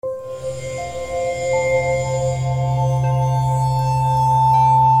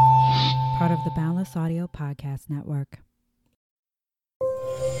Boundless Audio Podcast Network.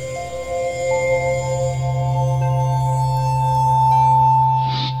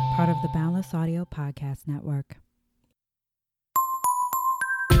 Part of the Boundless Audio Podcast Network.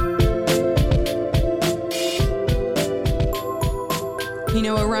 You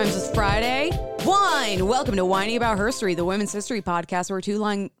know what rhymes with Friday? Wine! Welcome to Whining About Herstory, the women's history podcast where two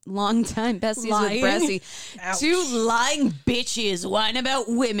long-time besties with Bressie. Two lying bitches whine about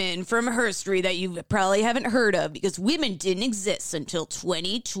women from herstory that you probably haven't heard of because women didn't exist until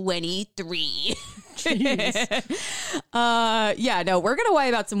 2023. We're going to whine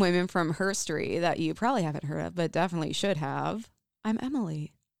about some women from herstory that you probably haven't heard of, but definitely should have. I'm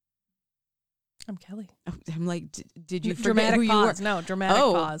Emily. I'm Kelly. Oh, I'm like, did you forget dramatic who pause? you were? No, dramatic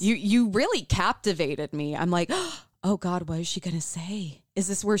pause. You really captivated me. I'm like, oh God, what is she gonna say? Is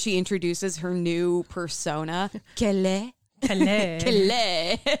this where she introduces her new persona? Kelly. I'm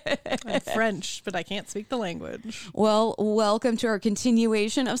French, but I can't speak the language. Well, welcome to our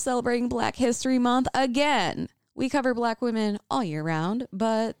continuation of celebrating Black History Month again. We cover Black women all year round,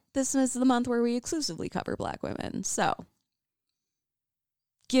 but this is the month where we exclusively cover Black women. So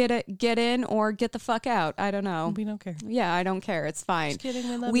get in or get the fuck out. I don't know. We don't care. Yeah, I don't care. It's fine. Just kidding.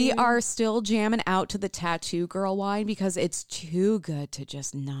 We love we you. are still jamming out to the Tattoo Girl wine because it's too good to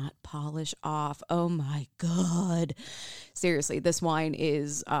just not polish off. Oh my God. Seriously, this wine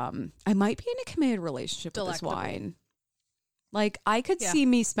is, I might be in a committed relationship with this wine. Like, I could see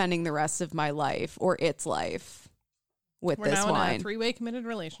me spending the rest of my life or its life with We're this now wine. in a three-way committed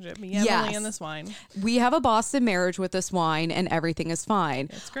relationship. Me, Emily, and this wine. We have a Boston marriage with this wine and everything is fine.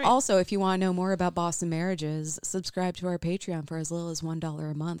 It's great. Also, if you want to know more about Boston marriages, subscribe to our Patreon for as little as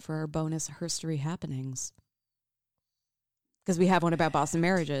 $1 a month for our bonus herstory happenings. Because we have one about Boston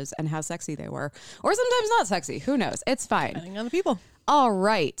marriages and how sexy they were. Or sometimes not sexy. Who knows? It's fine. Depending on the people. All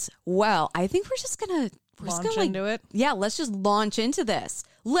right. Well, I think we're just going to launch into it. Yeah, let's just launch into this.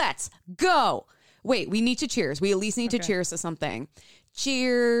 Let's go. Wait, we need to cheers. We at least need to cheers to something.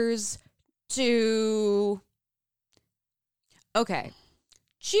 Cheers to... Okay.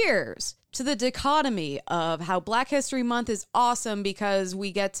 Cheers to the dichotomy of how Black History Month is awesome because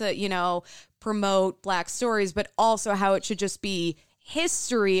we get to, promote Black stories, but also how it should just be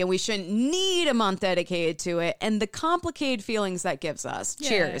history and we shouldn't need a month dedicated to it and the complicated feelings that gives us. Yay.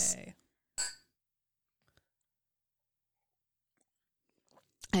 Cheers.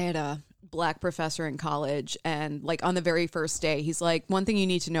 I had a Black professor in college and like on the very first day, he's like, one thing you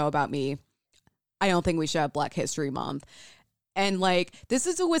need to know about me, I don't think we should have Black History Month. And like, this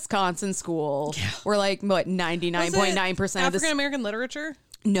is a Wisconsin school where like, what, 99.9% of this... African-American literature?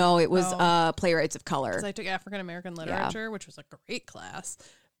 No, it was playwrights of color. Because I took African-American literature, which was a great class,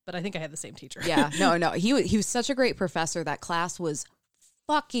 but I think I had the same teacher. Yeah, no. He was such a great professor. That class was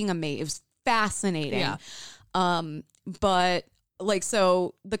fucking amazing. It was fascinating. Yeah. But... like,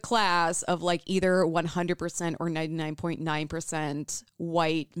 so the class of like either 100% or 99.9%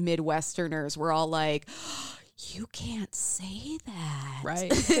 white Midwesterners were all like, you can't say that.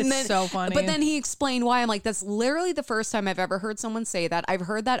 Right. It's so funny. But then he explained why. I'm like, that's literally the first time I've ever heard someone say that. I've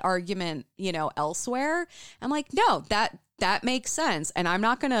heard that argument, elsewhere. I'm like, no, that makes sense. And I'm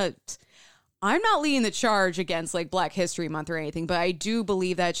not leading the charge against like Black History Month or anything, but I do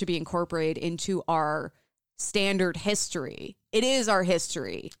believe that it should be incorporated into our standard history. It is our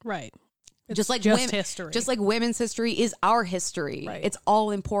history. Right. It's just like history. Just like women's history is our history. Right. It's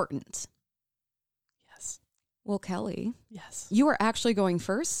all important. Yes. Well, Kelly. Yes. You are actually going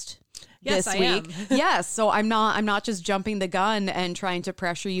first this week. Am. Yes. So I'm not just jumping the gun and trying to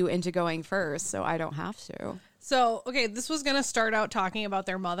pressure you into going first, so I don't have to. So, okay, this was going to start out talking about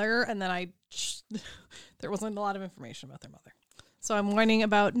their mother, and then there wasn't a lot of information about their mother. So I'm whining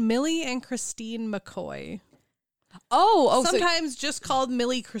about Millie and Christine McCoy. Oh, sometimes just called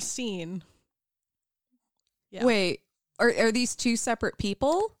Millie Christine. Yeah. Wait, are these two separate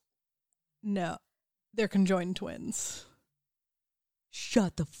people? No, they're conjoined twins.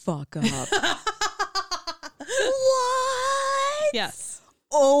 Shut the fuck up. What? Yes.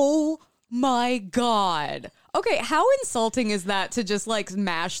 Oh my God. Okay, how insulting is that to just like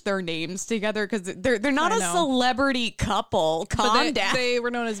mash their names together? Because they're not a celebrity couple. Calm down. They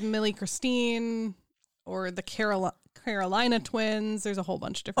were known as Millie Christine or the Carolina twins. There's a whole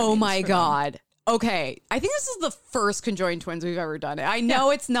bunch of different names. Oh my for God. them. Okay, I think this is the first conjoined twins we've ever done it. I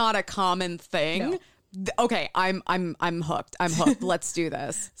know it's not a common thing. No. Okay, I'm hooked. I'm hooked. Let's do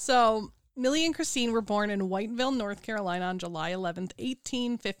this. So Millie and Christine were born in Whiteville, North Carolina on July 11th,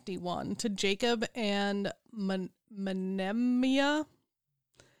 1851 to Jacob and Menemia.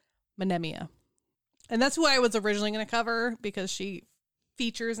 And that's who I was originally going to cover because she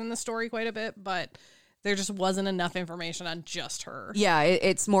features in the story quite a bit, but there just wasn't enough information on just her. Yeah,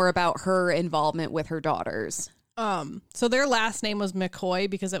 it's more about her involvement with her daughters. So their last name was McCoy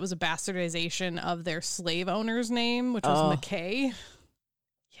because it was a bastardization of their slave owner's name, which was McKay.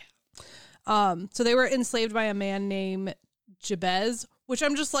 Yeah. So they were enslaved by a man named Jabez, which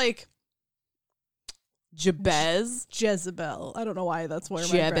I'm just like, Jezebel. I don't know why that's where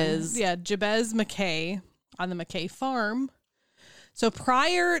Jabez. Jabez McKay on the McKay farm. So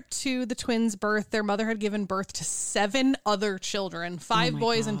prior to the twins' birth, their mother had given birth to 7 other children, 5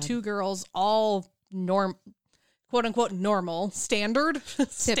 boys and 2 girls, all quote unquote normal, standard,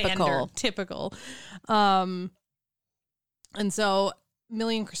 typical. And so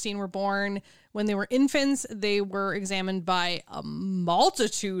Millie and Christine were born. When they were infants, they were examined by a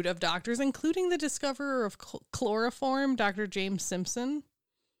multitude of doctors, including the discoverer of chloroform, Dr. James Simpson,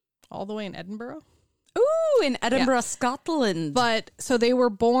 all the way in Edinburgh. Ooh, in Edinburgh, Scotland. But so they were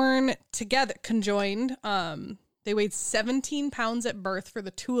born together, conjoined. They weighed 17 pounds at birth for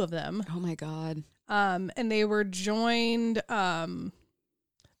the 2 of them. Oh my God. And they were joined.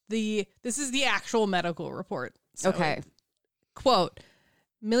 This is the actual medical report. So, okay. Quote,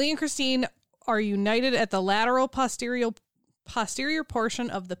 Millie and Christine are united at the lateral posterior portion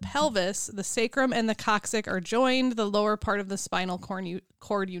of the pelvis. The sacrum and the coccyx are joined. The lower part of the spinal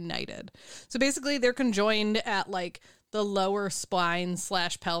cord united. So basically they're conjoined at like the lower spine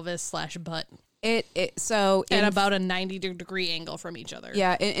 / pelvis / butt. So at about a 90-degree angle from each other.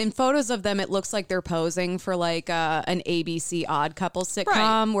 Yeah, in photos of them, it looks like they're posing for like an ABC Odd Couple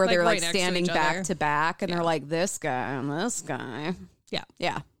sitcom where they're like standing back to back, and they're like this guy and this guy.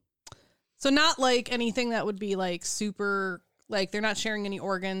 Yeah. So not like anything that would be like super, like they're not sharing any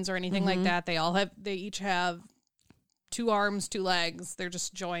organs or anything like that. They each have 2 arms, 2 legs. They're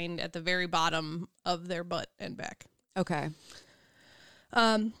just joined at the very bottom of their butt and back. Okay.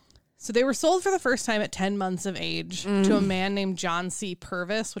 So they were sold for the first time at 10 months of age to a man named John C.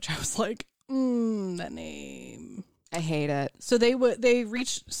 Purvis, which I was like, that name. I hate it. So they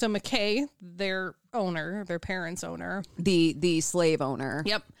reached McKay, their parents' owner, the slave owner.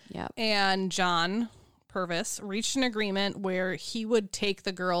 Yep. And John Purvis reached an agreement where he would take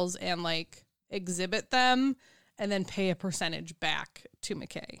the girls and like exhibit them and then pay a percentage back to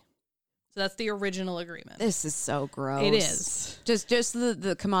McKay. So that's the original agreement. This is so gross. It is. Just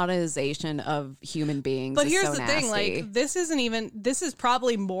the commoditization of human beings. But here's so the nasty. thing, like this is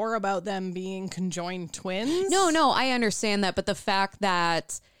probably more about them being conjoined twins. No, I understand that, but the fact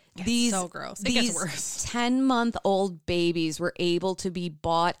that these so gross. It these gets worse. 10-month-old babies were able to be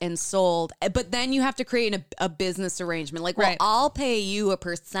bought and sold, but then you have to create a business arrangement. Like, well, I'll pay you a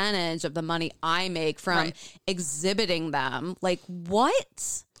percentage of the money I make from exhibiting them. Like,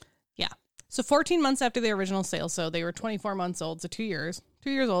 what? Yeah. So 14 months after the original sale, so they were 24 months old, so 2 years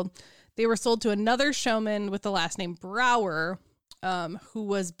old, they were sold to another showman with the last name Brower, who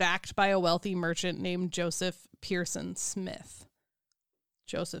was backed by a wealthy merchant named Joseph Pearson Smith.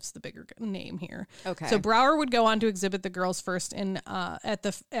 Joseph's the bigger name here. Okay. So Brower would go on to exhibit the girls first at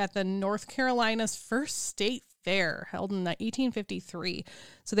the North Carolina's first state fair held in 1853.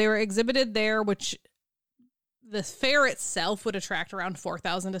 So they were exhibited there, which the fair itself would attract around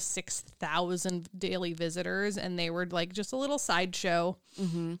 4,000 to 6,000 daily visitors, and they were like just a little sideshow,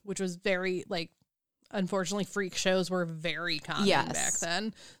 which was very like. Unfortunately, freak shows were very common back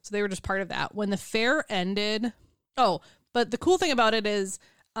then. So they were just part of that. When the fair ended, but the cool thing about it is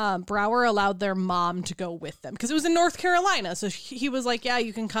Brower allowed their mom to go with them because it was in North Carolina. So he was like, yeah,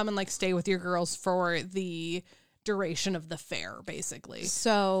 you can come and like stay with your girls for the duration of the fair, basically.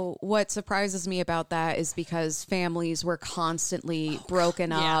 So what surprises me about that is because families were constantly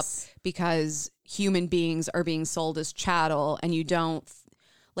broken up because human beings are being sold as chattel, and you don't.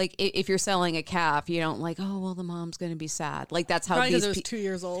 Like, if you're selling a calf, you don't like, oh, well, the mom's going to be sad. Like, that's how probably because it was 2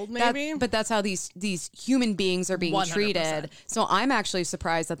 years old, maybe. But that's how these human beings are being 100%. Treated. So I'm actually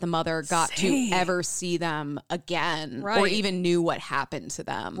surprised that the mother got to ever see them again or even knew what happened to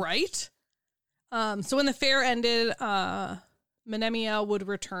them. Right. So when the fair ended, Menemia would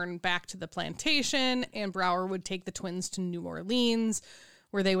return back to the plantation, and Brower would take the twins to New Orleans,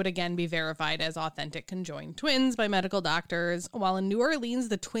 where they would again be verified as authentic conjoined twins by medical doctors. While in New Orleans,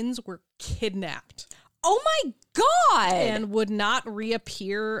 the twins were kidnapped. Oh my God! And would not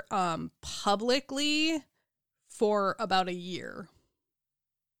reappear publicly for about a year.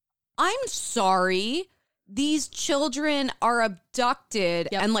 I'm sorry. These children are abducted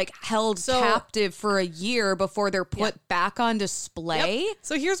and like held captive for a year before they're put back on display. Yep.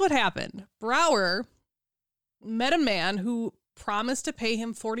 So here's what happened. Brower met a man who promised to pay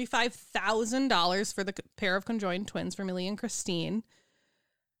him $45,000 for the pair of conjoined twins for Millie and Christine.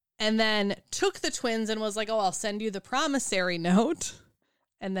 and then took the twins and was like, oh, I'll send you the promissory note,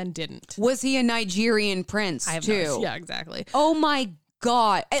 and then didn't. Was he a Nigerian prince too? Yeah, exactly. Oh my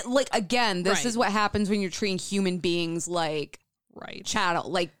God. Like, again, this Right. is what happens when you're treating human beings like Right.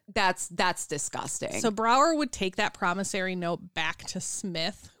 chattel. Like, that's disgusting. So Brower would take that promissory note back to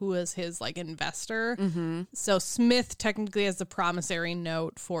Smith, who was his like investor. Mm-hmm. So Smith technically has the promissory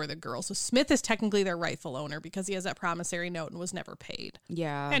note for the girl. So Smith is technically their rightful owner because he has that promissory note and was never paid.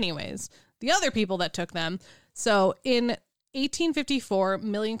 Yeah. Anyways, the other people that took them. So in 1854,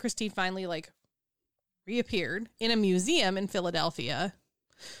 Millie and Christine finally like reappeared in a museum in Philadelphia.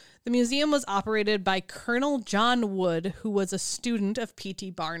 The museum was operated by Colonel John Wood, who was a student of P.T.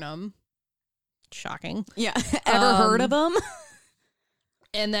 Barnum. Shocking. Yeah. Ever heard of him?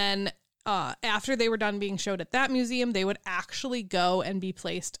 And then after they were done being showed at that museum, they would actually go and be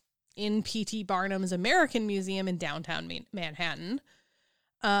placed in P.T. Barnum's American Museum in downtown Manhattan.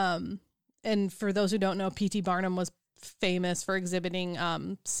 And for those who don't know, P.T. Barnum was famous for exhibiting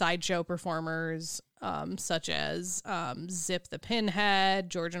sideshow performers such as Zip the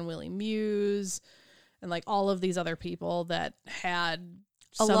Pinhead, George and Willie Muse, and like all of these other people that had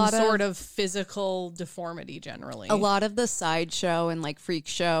some sort of physical deformity generally. A lot of the sideshow and like freak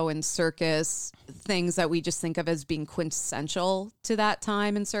show and circus things that we just think of as being quintessential to that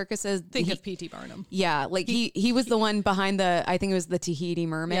time in circuses. Think of P.T. Barnum. Yeah, like he was the one behind I think it was the Tahiti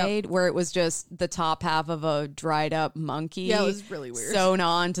Mermaid, where it was just the top half of a dried up monkey. Yeah, it was really weird. Sewn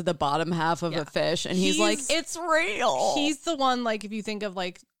on to the bottom half of a fish. And he's like, it's real. He's the one, like, if you think of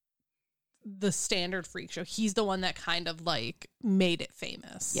like the standard freak show, he's the one that kind of like made it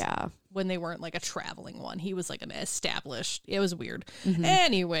famous. Yeah. When they weren't like a traveling one. He was like an established. It was weird. Mm-hmm.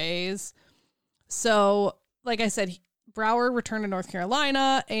 Anyways, so like I said, Brower returned to North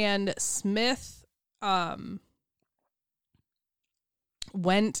Carolina, and Smith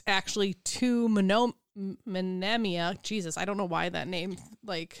went actually to Menemia. Jesus, I don't know why that name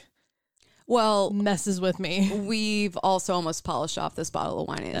like messes with me. We've also almost polished off this bottle of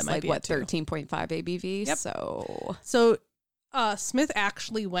wine. It's like, what, 13.5 ABV? Yep. So Smith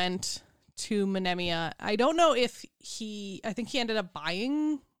actually went to Menemia. I don't know if I think he ended up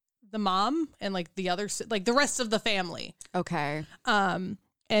buying the mom and like the other, like the rest of the family. Okay. And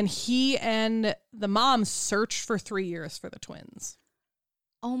he and the mom searched for 3 years for the twins.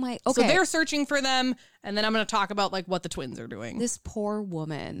 Oh my, okay. So they're searching for them, and then I'm going to talk about like what the twins are doing. This poor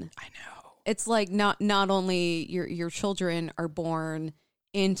woman. I know. It's like not only your children are born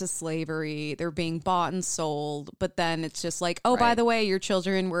into slavery, they're being bought and sold, but then it's just like, oh, by the way, your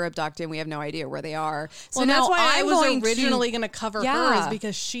children were abducted and we have no idea where they are. So well, now that's why I was originally going to cover her, is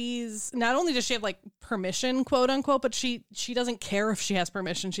because she's not only does she have like permission, quote unquote, but she doesn't care if she has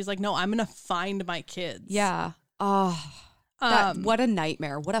permission. She's like, no, I'm going to find my kids. Yeah. Oh, what a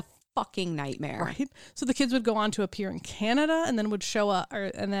nightmare. What a fucking nightmare. Right. So the kids would go on to appear in Canada, and then would show up,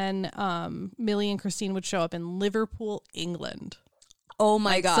 and then Millie and Christine would show up in Liverpool, England. Oh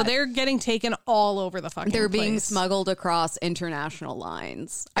my God. So they're getting taken all over the fucking They're being place. smuggled across international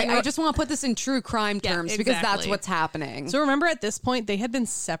lines. I just want to put this in true crime terms, because that's what's happening. So remember, at this point, they had been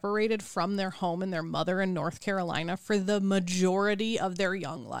separated from their home and their mother in North Carolina for the majority of their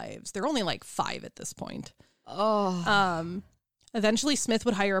young lives. They're only like 5 at this point. Oh. Eventually, Smith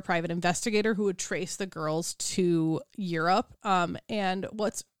would hire a private investigator who would trace the girls to Europe. And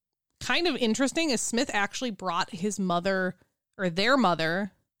what's kind of interesting is Smith actually brought his mother, or their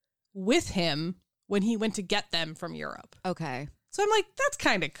mother, with him when he went to get them from Europe. Okay. So I'm like, that's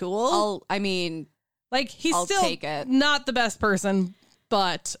kind of cool. He's I'll still take it. Not the best person,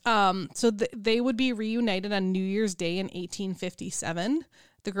 but they would be reunited on New Year's Day in 1857.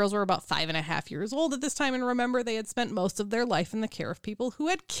 The girls were about 5.5 years old at this time, and remember, they had spent most of their life in the care of people who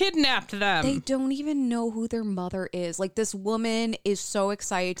had kidnapped them. They don't even know who their mother is. Like, this woman is so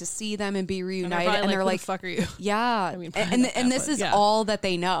excited to see them and be reunited, and they're like, "Who the fuck are you?" Yeah, I mean, and this is all that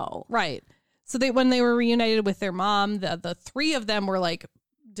they know, right? So when they were reunited with their mom, the 3 of them were like,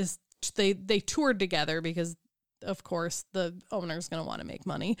 just they toured together because, of course, the owner's going to want to make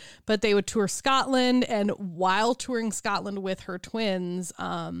money. But they would tour Scotland, and while touring Scotland with her twins,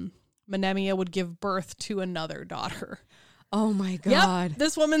 Menemia would give birth to another daughter. Oh my God. Yep.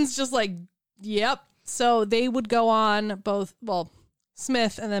 This woman's just like, yep. So they would go on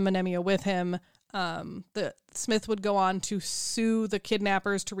Smith and then Menemia with him. The Smith would go on to sue the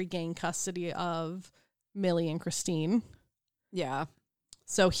kidnappers to regain custody of Millie and Christine. Yeah.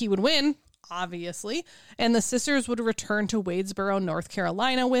 So he would win, obviously. And the sisters would return to Wadesboro, North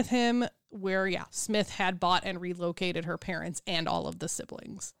Carolina with him, where, Smith had bought and relocated her parents and all of the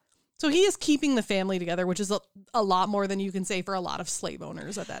siblings. So he is keeping the family together, which is a lot more than you can say for a lot of slave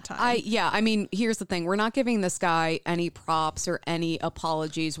owners at that time. I mean, here's the thing. We're not giving this guy any props or any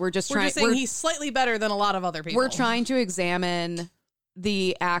apologies. We're just saying he's slightly better than a lot of other people. We're trying to examine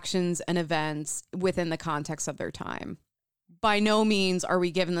the actions and events within the context of their time. By no means are we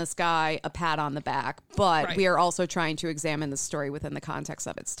giving this guy a pat on the back, but we are also trying to examine the story within the context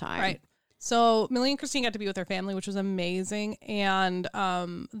of its time. Right. So Millie and Christine got to be with their family, which was amazing. And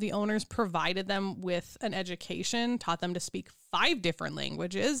the owners provided them with an education, taught them to speak 5 different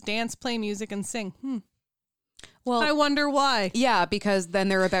languages, dance, play music, and sing. Well, I wonder why. Yeah, because then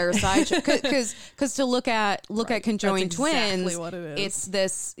they're a better side because to look at conjoined twins, what it is. It's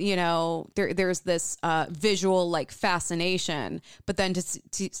this, there's this visual like fascination, but then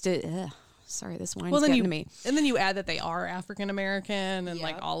sorry, this wine's getting to me. And then you add that they are African American and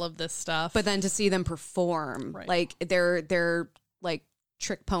like all of this stuff. But then to see them perform, like they're like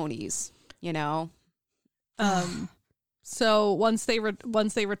trick ponies, So once they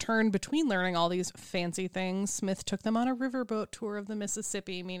returned between learning all these fancy things, Smith took them on a riverboat tour of the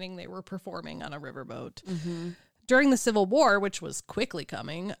Mississippi, meaning they were performing on a riverboat. Mm-hmm. During the Civil War, which was quickly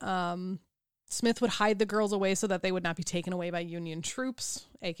coming, Smith would hide the girls away so that they would not be taken away by Union troops,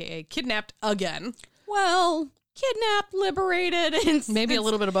 aka kidnapped again. Well, kidnapped, liberated, and maybe a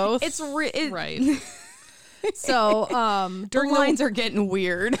little bit of both. Right. So during the lines are getting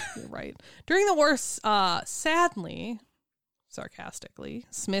weird. Right. During the war, sadly, sarcastically,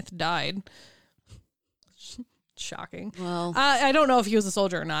 Smith died. Shocking. Well, I don't know if he was a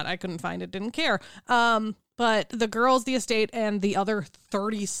soldier or not. I couldn't find it. Didn't care. But the girls, the estate, and the other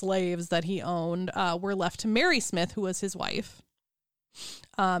 30 slaves that he owned were left to Mary Smith, who was his wife.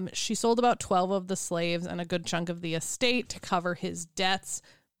 She sold about 12 of the slaves and a good chunk of the estate to cover his debts.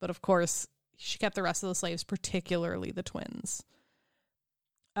 But of course, she kept the rest of the slaves, particularly the twins.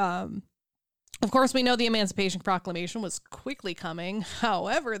 Of course, we know the Emancipation Proclamation was quickly coming.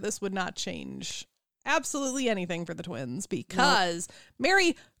 However, this would not change absolutely anything for the twins because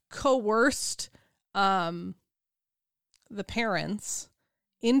Mary coerced the parents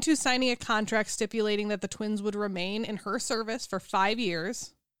into signing a contract stipulating that the twins would remain in her service for 5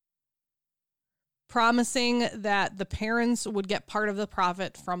 years, promising that the parents would get part of the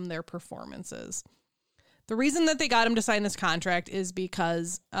profit from their performances. The reason that they got him to sign this contract is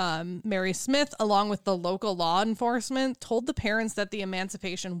because Mary Smith, along with the local law enforcement, told the parents that the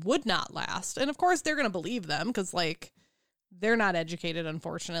emancipation would not last. And of course, they're going to believe them because, like, they're not educated,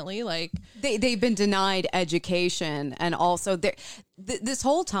 unfortunately. Like they've been denied education, and also this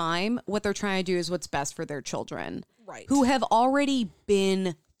whole time, what they're trying to do is what's best for their children, right? Who have already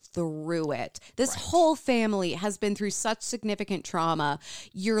been through it. This whole family has been through such significant trauma.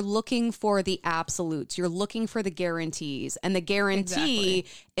 You're looking for the absolutes. You're looking for the guarantees. And the guarantee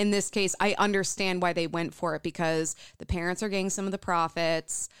in this case, I understand why they went for it, because the parents are getting some of the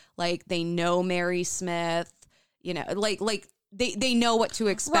profits. Like, they know Mary Smith, you know, like they know what to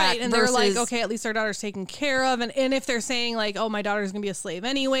expect. Right. And they're like, okay, at least our daughter's taken care of. And if they're saying like, oh, my daughter's gonna be a slave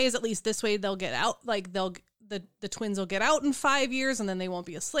anyways, at least this way they'll get out. Like the twins will get out in 5 years and then they won't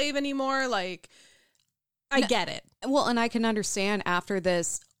be a slave anymore. Like, I get it. Well, and I can understand after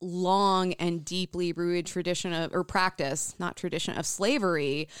this long and deeply rooted tradition of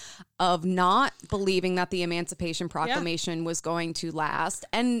slavery, of not believing that the Emancipation Proclamation was going to last,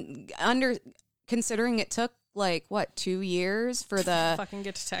 and considering it took like 2 years for the fucking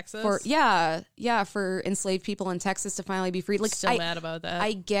get to Texas for enslaved people in Texas to finally be free. Like, still mad about that.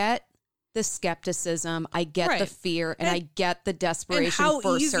 I get the skepticism, I get the fear, and I get the desperation and for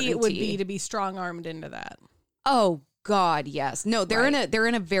how easy certainty. It would be to be strong-armed into that. Oh God, yes. No, they're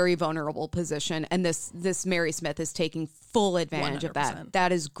in a very vulnerable position, and this Mary Smith is taking full advantage 100%. Of that.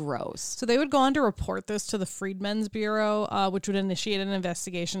 That is gross. So they would go on to report this to the Freedmen's Bureau, which would initiate an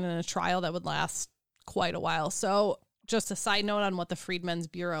investigation and a trial that would last quite a while. So just a side note on what the Freedmen's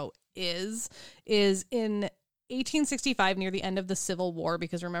Bureau is in 1865, near the end of the Civil War,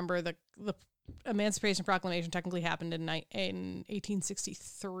 because remember the Emancipation Proclamation technically happened in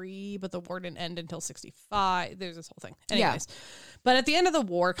 1863, but the war didn't end until 65. There's this whole thing. Anyways, But at the end of the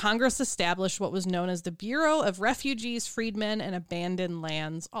war, Congress established what was known as the Bureau of Refugees, Freedmen, and Abandoned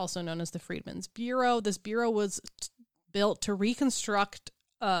Lands, also known as the Freedmen's Bureau. This bureau was built to reconstruct,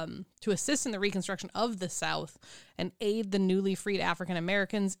 to assist in the reconstruction of the South and aid the newly freed African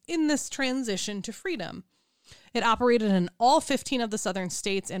Americans in this transition to freedom. It operated in all 15 of the southern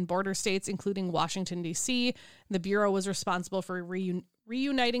states and border states, including Washington, D.C. The Bureau was responsible for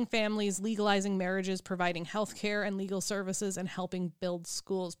reuniting families, legalizing marriages, providing health care and legal services, and helping build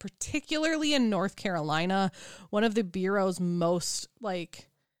schools, particularly in North Carolina. One of the Bureau's most,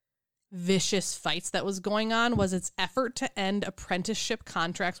 vicious fights that was going on was its effort to end apprenticeship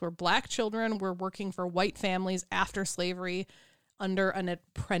contracts where black children were working for white families after slavery under an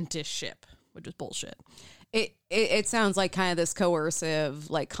apprenticeship, which is bullshit. It sounds like kind of this coercive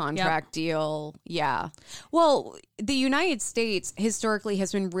like contract deal. Yeah. Well, the United States historically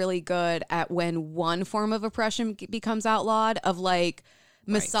has been really good at when one form of oppression becomes outlawed of like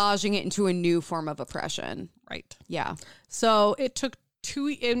massaging it into a new form of oppression. Right. Yeah. So it took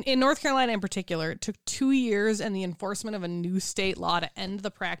in North Carolina in particular, it took 2 years and the enforcement of a new state law to end the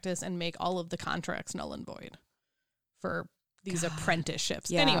practice and make all of the contracts null and void for these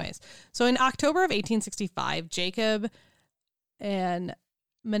apprenticeships. Yeah. Anyways, so in October of 1865, Jacob and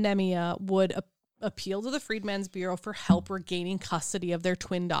Menemia would appeal to the Freedmen's Bureau for help regaining custody of their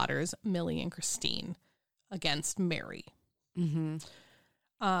twin daughters, Millie and Christine, against Mary, who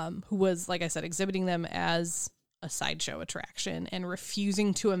was, like I said, exhibiting them as a sideshow attraction and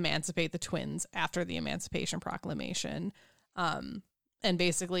refusing to emancipate the twins after the Emancipation Proclamation. And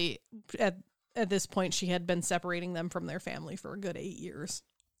basically, at this point, she had been separating them from their family for a good 8 years.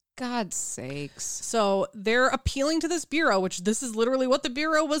 God's sakes. So they're appealing to this bureau, which this is literally what the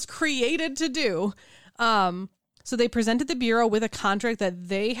bureau was created to do. So they presented the bureau with a contract that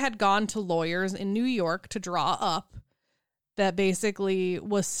they had gone to lawyers in New York to draw up that basically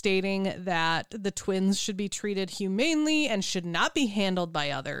was stating that the twins should be treated humanely and should not be handled by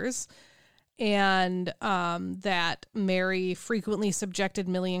others. And that Mary frequently subjected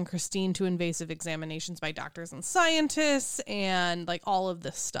Millie and Christine to invasive examinations by doctors and scientists and like all of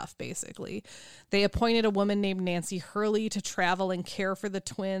this stuff, basically. They appointed a woman named Nancy Hurley to travel and care for the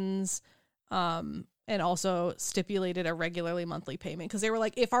twins, and also stipulated a regularly monthly payment because they were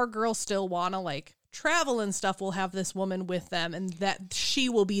like, if our girls still want to like travel and stuff, we'll have this woman with them and that she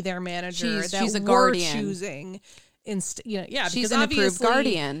will be their manager. She's a we're guardian. Choosing. She's an approved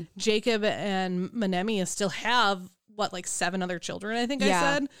guardian. Jacob and Menemia still have like 7 other children, I think I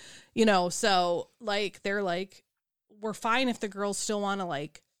said, so like, they're like, we're fine if the girls still want to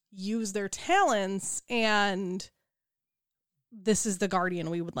like use their talents and this is the guardian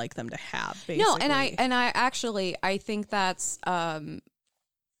we would like them to have, basically. No, and I actually, I think that's a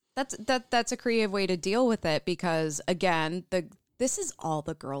creative way to deal with it because again, this is all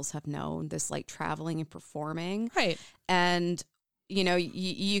the girls have known, this like traveling and performing. Right. And,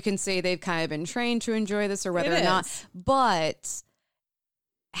 you can say they've kind of been trained to enjoy this or whether or not, but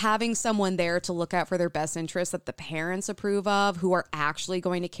having someone there to look out for their best interests that the parents approve of, who are actually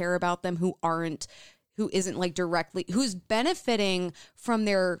going to care about them, who isn't like directly, who's benefiting from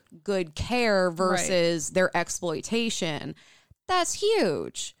their good care versus their exploitation. That's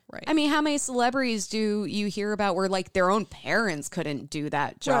huge. Right. I mean, how many celebrities do you hear about where like their own parents couldn't do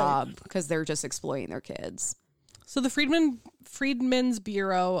that job because they're just exploiting their kids? So the Freedmen's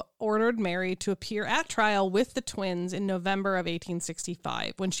Bureau ordered Mary to appear at trial with the twins in November of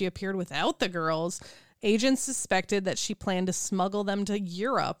 1865. When she appeared without the girls, agents suspected that she planned to smuggle them to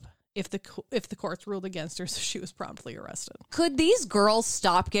Europe if the courts ruled against her, so she was promptly arrested. Could these girls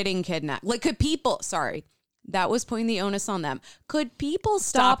stop getting kidnapped? Like, could people... Sorry. That was putting the onus on them. Could people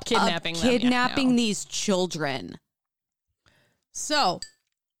stop kidnapping these children? So,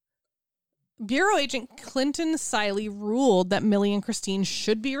 Bureau Agent Clinton Siley ruled that Millie and Christine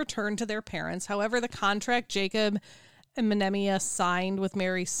should be returned to their parents. However, the contract Jacob and Menemia signed with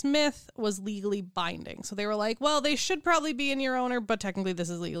Mary Smith was legally binding. So they were like, well, they should probably be in your owner, but technically this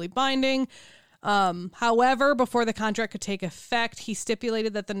is legally binding. However, before the contract could take effect, he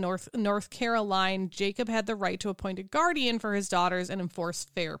stipulated that the North Carolina Jacob had the right to appoint a guardian for his daughters and enforce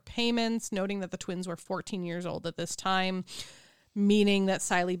fair payments, noting that the twins were 14 years old at this time, meaning that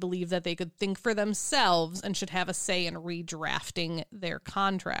Siley believed that they could think for themselves and should have a say in redrafting their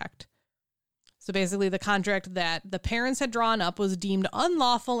contract. So basically, the contract that the parents had drawn up was deemed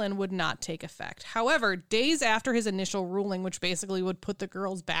unlawful and would not take effect. However, days after his initial ruling, which basically would put the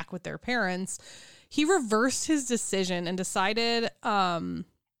girls back with their parents, he reversed his decision and decided, that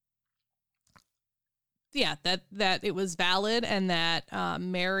it was valid and that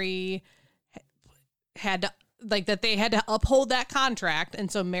Mary had to, like, that they had to uphold that contract.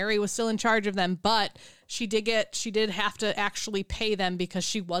 And so Mary was still in charge of them, but she did have to actually pay them because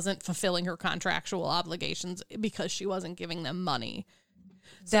she wasn't fulfilling her contractual obligations because she wasn't giving them money.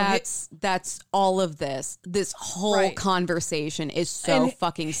 So that's all of this. This whole conversation is so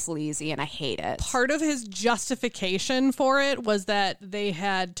fucking sleazy and I hate it. Part of his justification for it was that they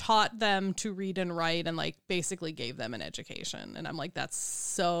had taught them to read and write and like basically gave them an education. And I'm like, that's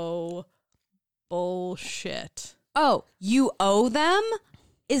so bullshit. Oh, you owe them?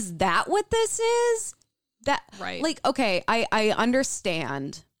 Is that what this is? That right? Like, okay, I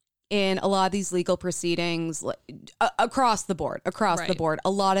understand in a lot of these legal proceedings across the board,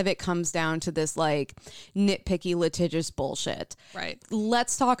 a lot of it comes down to this like nitpicky, litigious bullshit. Right.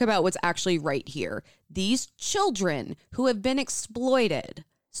 Let's talk about what's actually right here. These children who have been exploited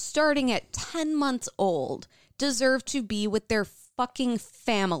starting at 10 months old deserve to be with their fucking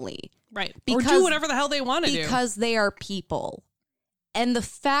family. Right. Or do whatever the hell they want to do. Because they are people. And the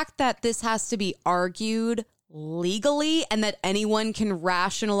fact that this has to be argued legally and that anyone can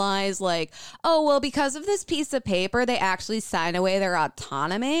rationalize like, oh, well, because of this piece of paper, they actually sign away their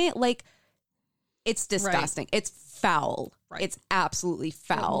autonomy. Like, it's disgusting. Right. It's foul. Right. It's absolutely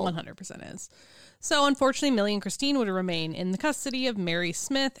foul. 100% is. So, unfortunately, Millie and Christine would remain in the custody of Mary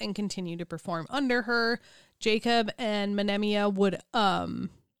Smith and continue to perform under her. Jacob and Menemia would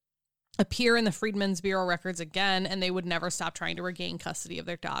appear in the Freedmen's Bureau records again, and they would never stop trying to regain custody of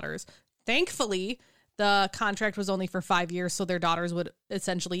their daughters. Thankfully, the contract was only for 5 years, so their daughters would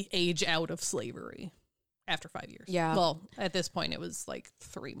essentially age out of slavery after 5 years. Yeah. Well, at this point, it was like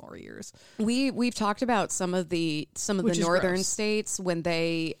 3 more years. We've talked about some of the northern states when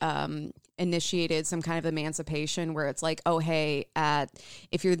they initiated some kind of emancipation where it's like, oh, hey,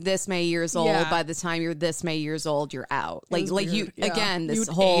 if you're this many years old, by the time you're this many years old, you're out. Again, this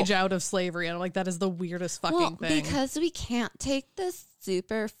you whole age out of slavery. And I'm like, that is the weirdest fucking thing. Because we can't take this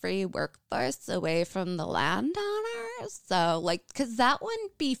super free workforce away from the landowners. So like, because that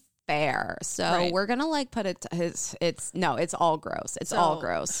wouldn't be fair. So we're gonna like put it it's all gross. It's all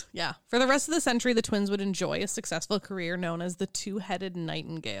gross. Yeah. For the rest of the century, the twins would enjoy a successful career known as the Two-Headed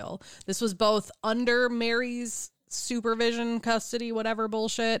Nightingale. This was both under Mary's supervision, custody, whatever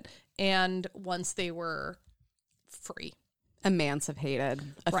bullshit, and once they were free, emancipated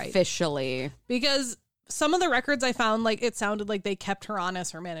officially. Because some of the records I found, like, it sounded like they kept her on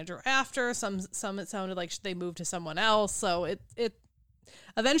as her manager after. Some it sounded like they moved to someone else. So it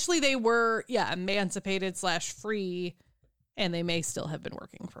eventually they were, emancipated / free, and they may still have been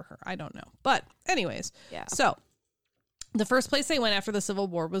working for her. I don't know. But anyways, so the first place they went after the Civil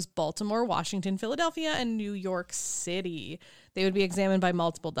War was Baltimore, Washington, Philadelphia, and New York City. They would be examined by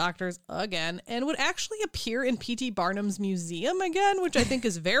multiple doctors again and would actually appear in P.T. Barnum's museum again, which I think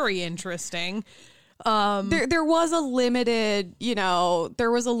is very interesting. There was a limited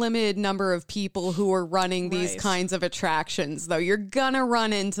number of people who were running these kinds of attractions, though. You're gonna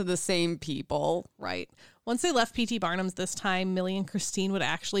run into the same people. Right. Once they left P.T. Barnum's this time, Millie and Christine would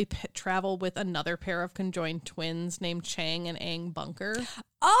actually travel with another pair of conjoined twins named Chang and Ang Bunker.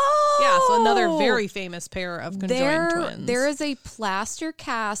 Oh! Yeah, so another very famous pair of conjoined twins. There is a plaster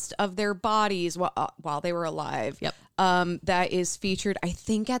cast of their bodies while they were alive. Yep. That is featured, I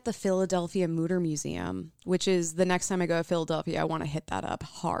think, at the Philadelphia Motor Museum, which is the next time I go to Philadelphia, I want to hit that up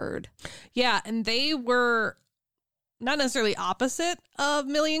hard. Yeah, and they were not necessarily opposite of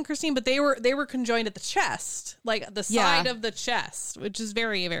Millie and Christine, but they were conjoined at the chest, like the side of the chest, which is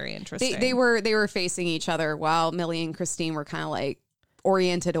very, very interesting. They were facing each other while Millie and Christine were kind of like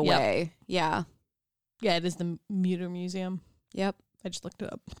oriented away. Yep. Yeah, it is the Motor Museum. Yep. I just looked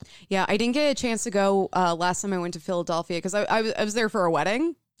it up. Yeah, I didn't get a chance to go last time I went to Philadelphia because I was there for a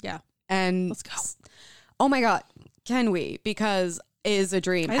wedding. Yeah. And let's go. Oh my God. Can we? Because it is a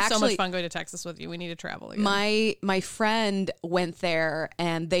dream. I had so much fun going to Texas with you. We need to travel again. My friend went there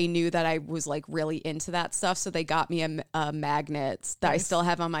and they knew that I was like really into that stuff. So they got me a magnet that I still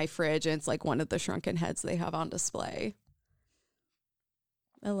have on my fridge. And it's like one of the shrunken heads they have on display.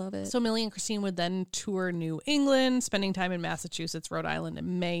 I love it. So Millie and Christine would then tour New England, spending time in Massachusetts, Rhode Island,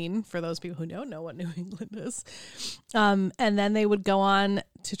 and Maine, for those people who don't know what New England is. And then they would go on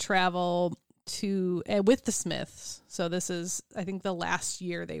to travel with the Smiths. So this is, I think, the last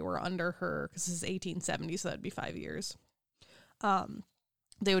year they were under her, because this is 1870, so that'd be 5 years.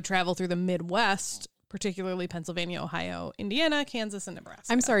 They would travel through the Midwest, particularly Pennsylvania, Ohio, Indiana, Kansas, and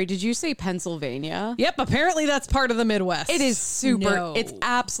Nebraska. I'm sorry, did you say Pennsylvania? Yep, apparently that's part of the Midwest. It is super. No. It's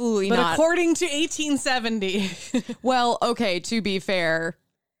absolutely not. But according to 1870. Well, okay, to be fair,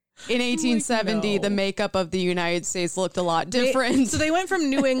 in 1870, the makeup of the United States looked a lot different. So they went from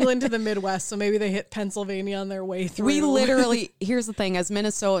New England to the Midwest, so maybe they hit Pennsylvania on their way through. We literally, here's the thing, as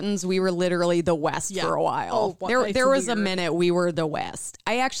Minnesotans, we were literally the West for a while. There was a minute we were the West.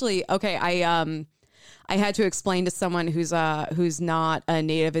 I had to explain to someone who's not a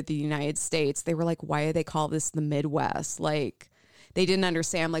native of the United States. They were like, why do they call this the Midwest? Like, they didn't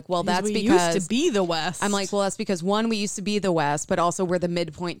understand. Like, well, that's because we used to be the West. I'm like, well, that's because one, we used to be the West, but also we're the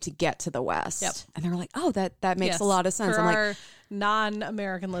midpoint to get to the West. Yep. And they're like, oh, that makes a lot of sense. For I'm our like,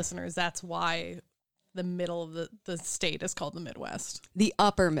 non-American listeners, that's why the middle of the state is called the Midwest. The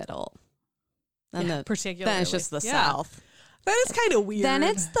upper middle. And particularly. Then it's just the South. That is kind of weird. Then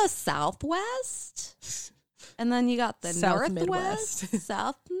it's the Southwest. And then you got the South Northwest. Midwest.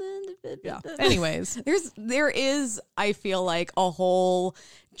 South. Yeah. Anyways. There is, I feel like, a whole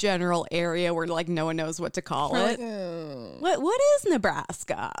general area where like no one knows what to call it. What is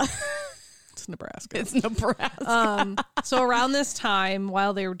Nebraska? It's Nebraska. It's Nebraska. So around this time,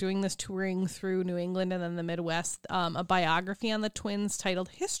 while they were doing this touring through New England and then the Midwest, a biography on the twins titled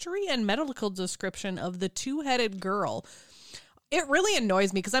History and Medical Description of the Two-Headed Girl. It really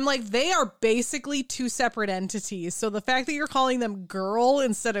annoys me because I'm like, they are basically two separate entities. So the fact that you're calling them girl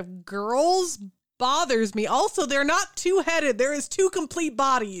instead of girls bothers me. Also, they're not two-headed. There is two complete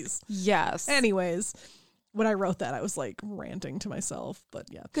bodies. Yes. Anyways, when I wrote that, I was like ranting to myself, but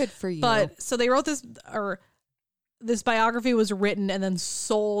yeah. Good for you. But so they wrote this, or this biography was written and then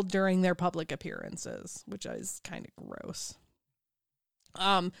sold during their public appearances, which is kind of gross.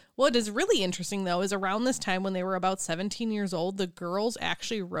 What is really interesting though is around this time when they were about 17 years old, the girls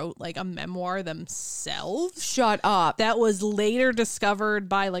actually wrote like a memoir themselves. Shut up. That was later discovered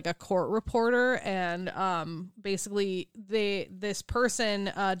by like a court reporter, and basically this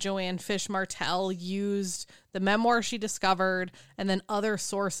person, Joanne Fish Martell, used the memoir she discovered and then other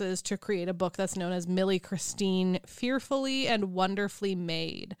sources to create a book that's known as Millie Christine Fearfully and Wonderfully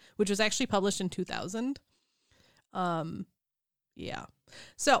Made, which was actually published in 2000. Yeah.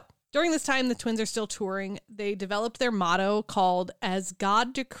 So during this time, the twins are still touring. They developed their motto called "As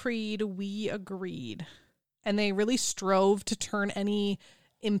God Decreed, We Agreed." And they really strove to turn any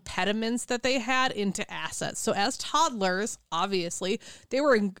impediments that they had into assets. So as toddlers, obviously, they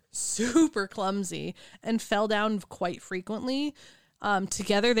were super clumsy and fell down quite frequently.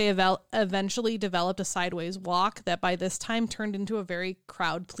 Together, they eventually developed a sideways walk that by this time turned into a very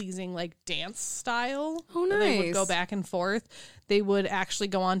crowd-pleasing like dance style. Oh, nice. They would go back and forth. They would actually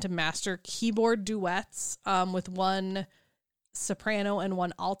go on to master keyboard duets with one soprano and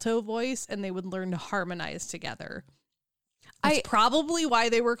one alto voice, and they would learn to harmonize together. That's probably why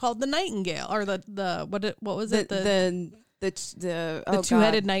they were called the Nightingale, or the what was it? The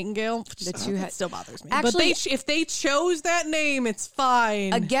two-headed nightingale. The two-head still bothers me. Actually, but if they chose that name, it's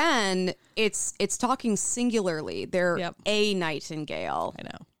fine. Again, it's talking singularly. They're a nightingale. I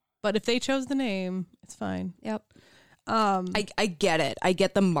know. But if they chose the name, it's fine. Yep. I get it. I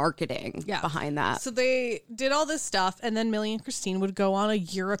get the marketing behind that. So they did all this stuff, and then Millie and Christine would go on a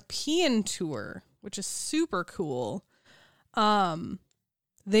European tour, which is super cool.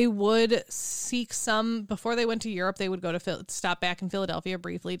 They would seek before they went to Europe, they would go to stop back in Philadelphia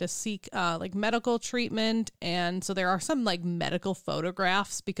briefly to seek like medical treatment. And so there are some like medical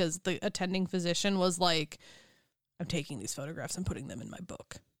photographs because the attending physician was like, I'm taking these photographs and putting them in my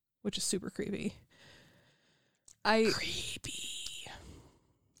book, which is super creepy. Creepy.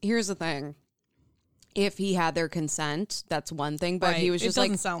 Here's the thing. If he had their consent, that's one thing, but he was just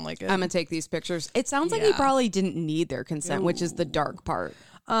like, sound like it. I'm going to take these pictures. It sounds like he probably didn't need their consent, which is the dark part.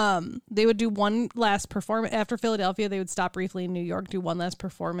 They would do one last performance after Philadelphia. They would stop briefly in New York, do one last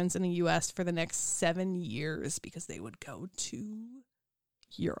performance in the U.S. for the next 7 years because they would go to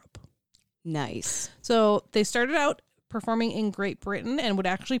Europe. Nice. So they started out performing in Great Britain and would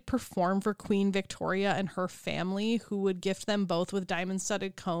actually perform for Queen Victoria and her family, who would gift them both with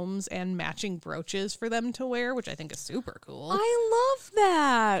diamond-studded combs and matching brooches for them to wear, which I think is super cool. I love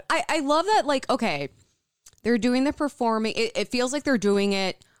that. I love that, like, okay, they're doing the performing. It feels like they're doing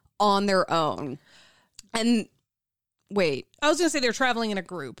it on their own. And wait. I was going to say they're traveling in a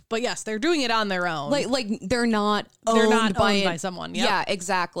group, but yes, they're doing it on their own. Like they're not owned by someone. Yep. Yeah,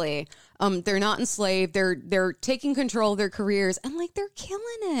 exactly. They're not enslaved. They're taking control of their careers and like they're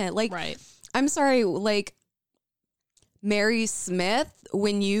killing it. Like, right. I'm sorry, like Mary Smith,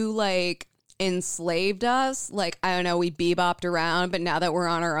 when you like enslaved us, like, I don't know, we bebopped around, but now that we're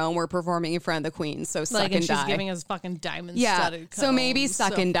on our own, we're performing in front of the queen. So suck like, and die. She's giving us fucking diamond-studded combs. So maybe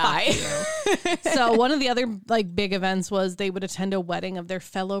suck and die. So one of the other like big events was they would attend a wedding of their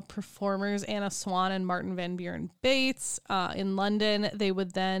fellow performers, Anna Swan and Martin Van Buren Bates, in London. They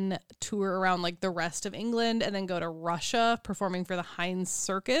would then tour around like the rest of England and then go to Russia performing for the Heinz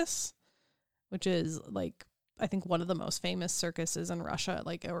Circus, which is like, I think one of the most famous circuses in Russia,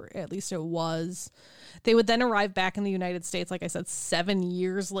 like, or at least it was. They would then arrive back in the United States, like I said, 7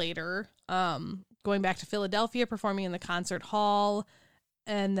 years later, going back to Philadelphia, performing in the concert hall,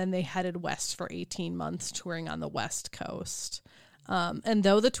 and then they headed west for 18 months, touring on the West Coast. And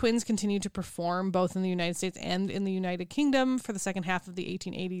though the twins continued to perform both in the United States and in the United Kingdom for the second half of the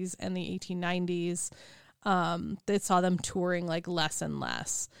 1880s and the 1890s, that saw them touring like less and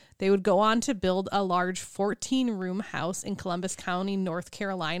less. They would go on to build a large 14-room house in Columbus County, North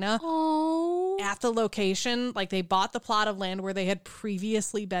Carolina. Oh. At the location, like they bought the plot of land where they had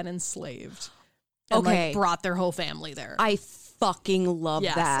previously been enslaved. And like brought their whole family there. I fucking love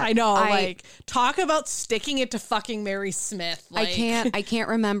that. I know. Like, talk about sticking it to fucking Mary Smith. Like, I can't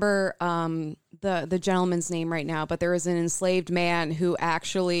remember the gentleman's name right now, but there was an enslaved man who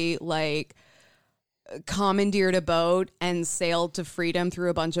actually like commandeered a boat and sailed to freedom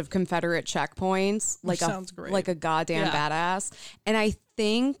through a bunch of Confederate checkpoints. Sounds great. Like a goddamn badass. And I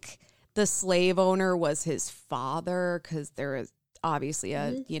think the slave owner was his father, because there is obviously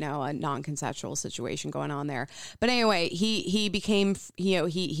a a non-consensual situation going on there. But anyway, he became,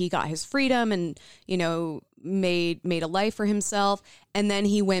 he got his freedom and made a life for himself, and then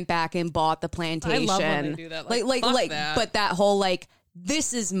he went back and bought the plantation. I love when they do that. That. But that whole like,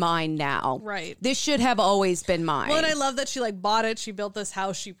 this is mine now. Right. This should have always been mine. Well, and I love that she like bought it. She built this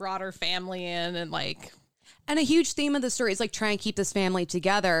house. She brought her family in, and like. And a huge theme of the story is like trying to keep this family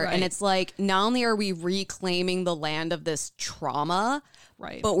together. Right. And it's like, not only are we reclaiming the land of this trauma,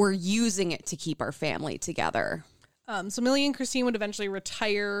 right, but we're using it to keep our family together. So Millie and Christine would eventually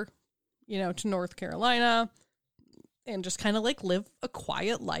retire, to North Carolina and just kind of like live a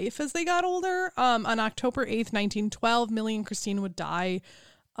quiet life as they got older. On October 8th, 1912, Millie and Christine would die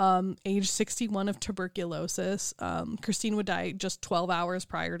age 61 of tuberculosis. Christine would die just 12 hours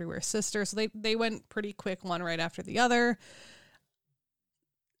prior to her sister. So they went pretty quick, one right after the other.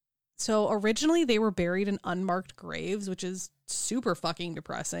 So originally they were buried in unmarked graves, which is super fucking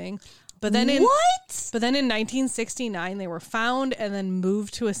depressing. But then in 1969 they were found and then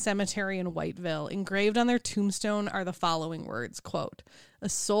moved to a cemetery in Whiteville. Engraved on their tombstone are the following words, quote, "A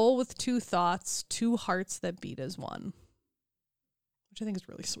soul with two thoughts, two hearts that beat as one." Which I think is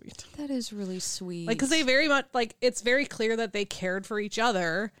really sweet. That is really sweet. Like, because they very much, like, it's very clear that they cared for each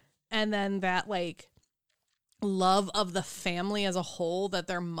other. And then that, like, love of the family as a whole that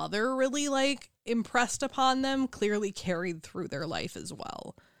their mother really, like, impressed upon them clearly carried through their life as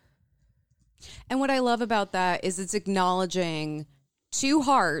well. And what I love about that is it's acknowledging two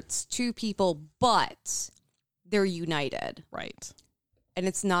hearts, two people, but they're united. Right. And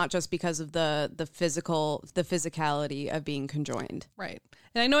it's not just because of the physicality of being conjoined. Right.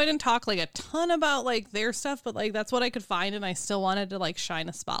 And I know I didn't talk like a ton about like their stuff, but like that's what I could find. And I still wanted to like shine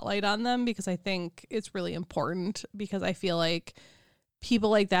a spotlight on them because I think it's really important, because I feel like people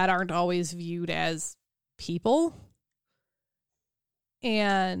like that aren't always viewed as people.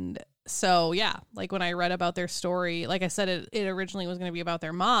 And so, yeah, like when I read about their story, like I said, it originally was going to be about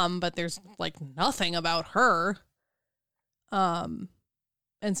their mom, but there's like nothing about her.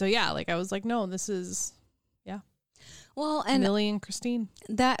 And so, yeah, like I was like, no, this is, well, and Millie and Christine.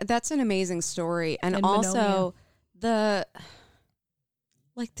 That's an amazing story. And also this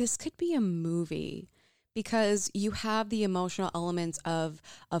could be a movie, because you have the emotional elements of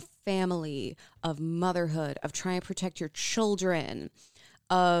family, of motherhood, of trying to protect your children,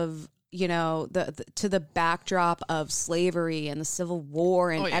 of, to the backdrop of slavery and the Civil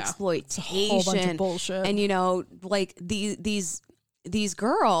War and exploitation. A whole bunch of bullshit. And, like these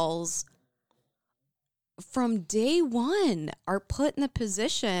girls from day one are put in a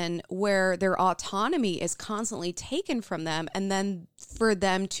position where their autonomy is constantly taken from them, and then for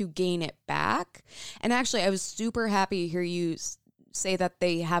them to gain it back. And actually, I was super happy to hear you say that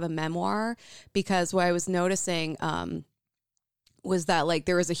they have a memoir, because what I was noticing was that like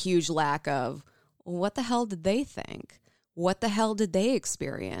there was a huge lack of, what the hell did they think? What the hell did they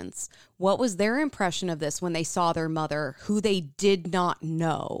experience? What was their impression of this when they saw their mother, who they did not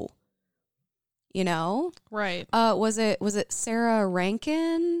know? Right. Was it Sarah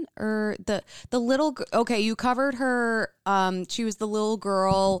Rankin, or the little? Okay, you covered her. She was the little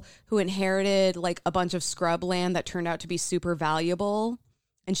girl who inherited like a bunch of scrub land that turned out to be super valuable,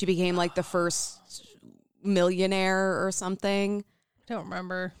 and she became like the first millionaire or something. I don't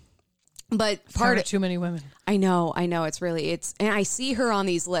remember. But part of too many women. I know. And I see her on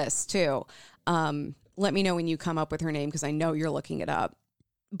these lists too. Let me know when you come up with her name, because I know you're looking it up.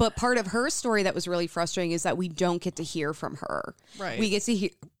 But part of her story that was really frustrating is that we don't get to hear from her. Right. We get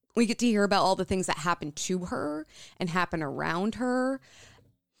to hear about all the things that happen to her and happen around her.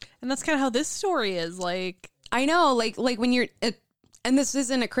 And that's kind of how this story is. Like, I know, like when you're, and this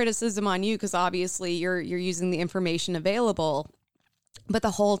isn't a criticism on you, because obviously you're using the information available. But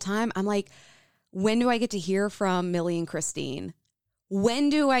the whole time I'm like, when do I get to hear from Millie and Christine? When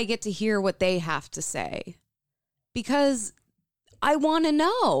do I get to hear what they have to say? Because I want to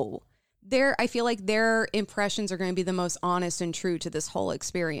know. I feel like their impressions are going to be the most honest and true to this whole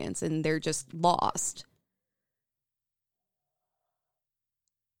experience, and they're just lost.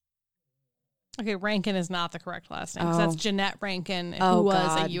 Okay, Rankin is not the correct last name. 'Cause that's Jeanette Rankin, who Oh, was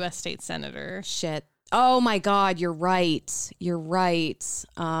God. a U.S. state senator. Shit. Oh my God, you're right. You're right.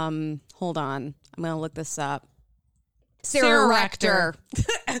 Hold on. I'm gonna look this up. Sarah Rector.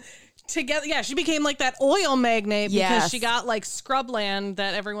 Together, yeah, she became like that oil magnate because Yes. she got like scrubland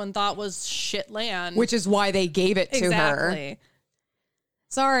that everyone thought was shit land. Which is why they gave it to her. exactly.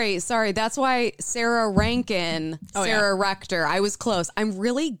 Sorry. That's why Sarah Rankin, Oh, Sarah Rector. I was close. I'm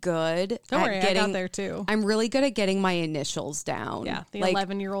really good Don't at worry, getting I got there too. I'm really good at getting my initials down. Yeah, the Like,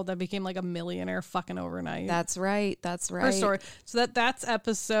 11-year-old that became like a millionaire fucking overnight. That's right. her story. So that's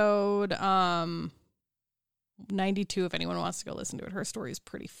episode 92. If anyone wants to go listen to it, her story is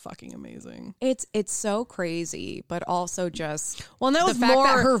pretty fucking amazing. It's so crazy, but also just Well, and that was the fact more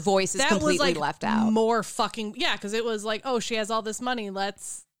that her voice is that completely was like left out. More fucking because it was like, oh, she has all this money.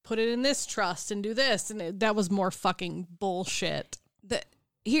 Let's put it in this trust and do this, and that was more fucking bullshit.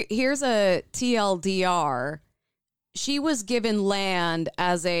 Here's a TLDR. She was given land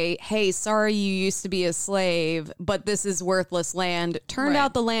as a, hey, sorry you used to be a slave, but this is worthless land. Turned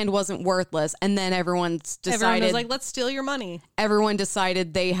out the land wasn't worthless, and then everyone was like, let's steal your money. Everyone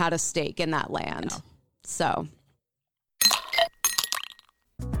decided they had a stake in that land. Yeah. So.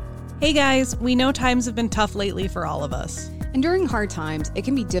 Hey guys, we know times have been tough lately for all of us. And during hard times, it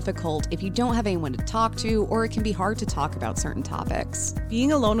can be difficult if you don't have anyone to talk to, or it can be hard to talk about certain topics.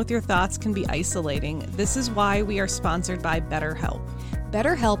 Being alone with your thoughts can be isolating. This is why we are sponsored by BetterHelp.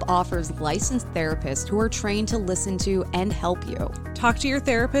 BetterHelp offers licensed therapists who are trained to listen to and help you. Talk to your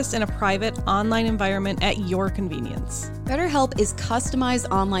therapist in a private online environment at your convenience. BetterHelp is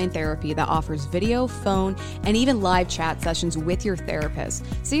customized online therapy that offers video, phone, and even live chat sessions with your therapist.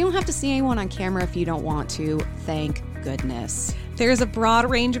 So you don't have to see anyone on camera if you don't want to. Thank goodness. There is a broad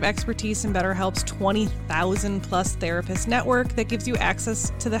range of expertise in BetterHelp's 20,000 plus therapist network that gives you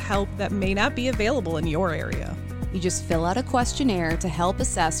access to the help that may not be available in your area. You just fill out a questionnaire to help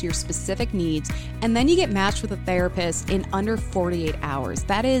assess your specific needs, and then you get matched with a therapist in under 48 hours.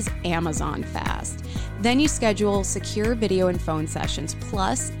 That is Amazon fast. Then you schedule secure video and phone sessions.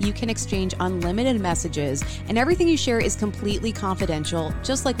 Plus, you can exchange unlimited messages, and everything you share is completely confidential,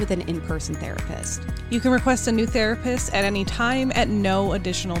 just like with an in-person therapist. You can request a new therapist at any time at no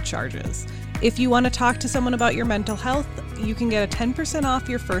additional charges. If you want to talk to someone about your mental health, you can get a 10% off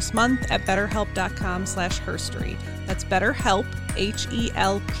your first month at betterhelp.com/herstory. That's BetterHelp,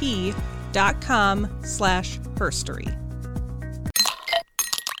 HELP.com/herstory.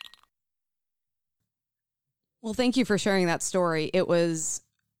 Well, thank you for sharing that story. It was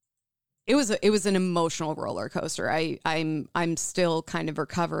an emotional roller coaster. I'm still kind of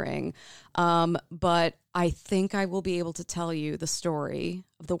recovering, but I think I will be able to tell you the story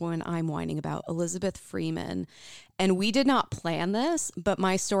of the woman I'm whining about, Elizabeth Freeman. And we did not plan this, but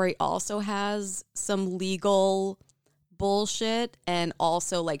my story also has some legal bullshit and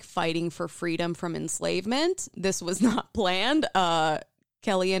also like fighting for freedom from enslavement. This was not planned.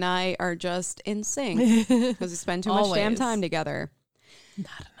 Kelly and I are just in sync because we spend too much damn time together.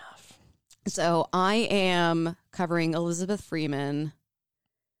 Not enough. So I am covering Elizabeth Freeman,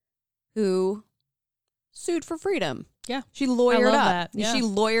 who sued for freedom. Yeah. She lawyered I love up. that. Yeah. She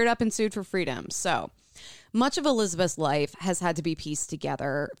lawyered up and sued for freedom. So much of Elizabeth's life has had to be pieced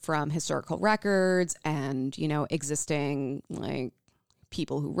together from historical records and, existing like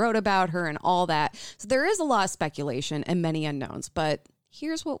people who wrote about her and all that. So there is a lot of speculation and many unknowns, but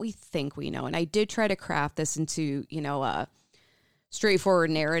here's what we think we know. And I did try to craft this into, a straightforward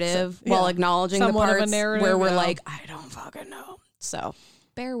narrative while acknowledging somewhat the of a parts narrative, where we're yeah. like, I don't fucking know. So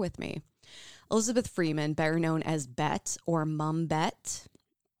bear with me. Elizabeth Freeman, better known as Bet or Mum Bet,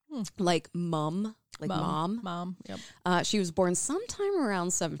 like mum, like mom. Mom, yep. She was born sometime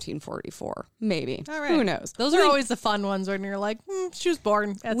around 1744, maybe. All right. Who knows? Those are always the fun ones when you're like, she was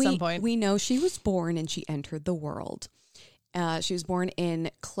born at some point. We know she was born and she entered the world. She was born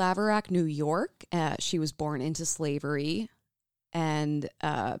in Claverack, New York. She was born into slavery. And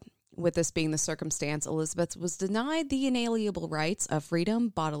with this being the circumstance, Elizabeth was denied the inalienable rights of freedom,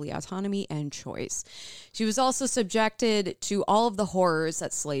 bodily autonomy, and choice. She was also subjected to all of the horrors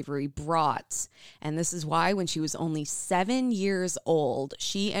that slavery brought. And this is why when she was only 7 years old,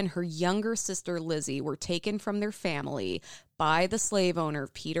 she and her younger sister Lizzie were taken from their family by the slave owner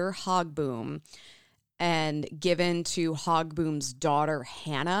Peter Hogboom and given to Hogboom's daughter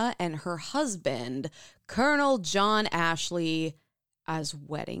Hannah and her husband, Colonel John Ashley, as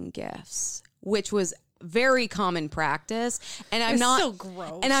wedding gifts, which was very common practice. And I'm not so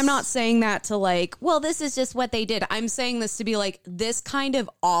gross. And I'm not saying that to like, well, this is just what they did. I'm saying this to be like, this kind of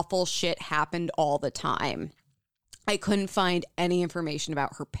awful shit happened all the time. I couldn't find any information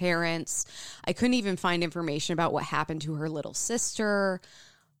about her parents. I couldn't even find information about what happened to her little sister.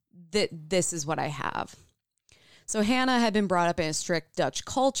 This is what I have. So Hannah had been brought up in a strict Dutch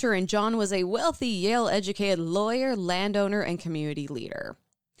culture, and John was a wealthy, Yale-educated lawyer, landowner, and community leader.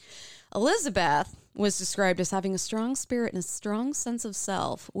 Elizabeth was described as having a strong spirit and a strong sense of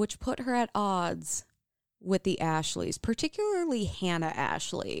self, which put her at odds with the Ashleys, particularly Hannah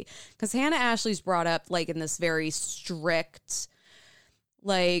Ashley, because Hannah Ashley's brought up like in this very strict,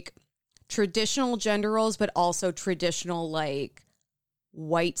 like traditional gender roles, but also traditional like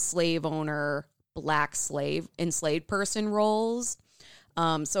white slave owner, black slave, enslaved person roles.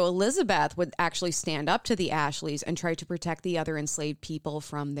 So Elizabeth would actually stand up to the Ashleys and try to protect the other enslaved people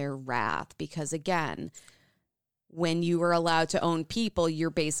from their wrath, because again, when you are allowed to own people, you're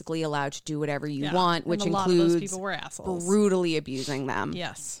basically allowed to do whatever you want, which and a includes lot of those people were assholes. Brutally abusing them.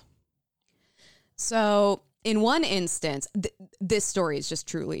 Yes. So in one instance, this story is just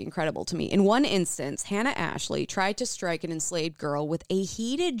truly incredible to me. In one instance, Hannah Ashley tried to strike an enslaved girl with a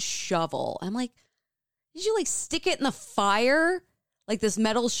heated shovel. I'm like, did you like stick it in the fire? Like this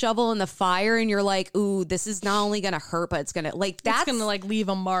metal shovel in the fire, and you're like, ooh, this is not only going to hurt, but it's going to like, that's going to like leave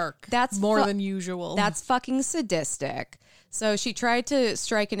a mark. That's more than usual. That's fucking sadistic. So she tried to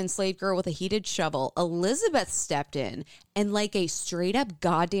strike an enslaved girl with a heated shovel. Elizabeth stepped in and like a straight up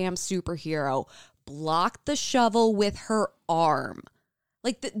goddamn superhero blocked the shovel with her arm.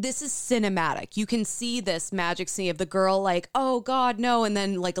 Like this is cinematic. You can see this magic scene of the girl like, oh God, no. And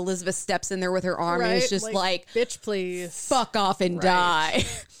then like Elizabeth steps in there with her arm and it's just like, bitch, please. Fuck off and die.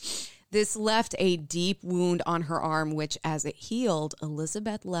 This left a deep wound on her arm, which as it healed,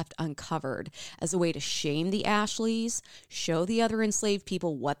 Elizabeth left uncovered as a way to shame the Ashleys, show the other enslaved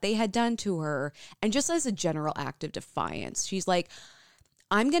people what they had done to her, and just as a general act of defiance. She's like,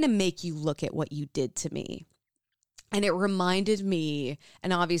 I'm going to make you look at what you did to me. And it reminded me,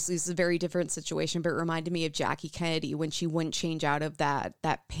 and obviously this is a very different situation, but it reminded me of Jackie Kennedy when she wouldn't change out of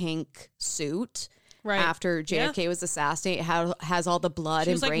that pink suit after JFK was assassinated. How has all the blood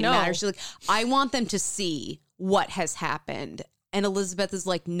and brain matter. She's like, I want them to see what has happened. And Elizabeth is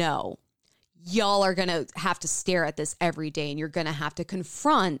like, no, y'all are going to have to stare at this every day, and you're going to have to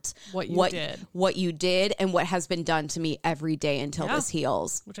confront what you did and what has been done to me every day until this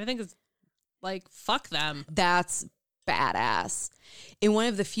heals. Which I think is like, fuck them. That's badass. In one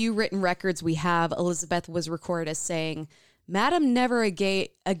of the few written records we have, Elizabeth was recorded as saying, Madam never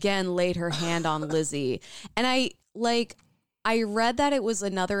again laid her hand on Lizzie. And I read that it was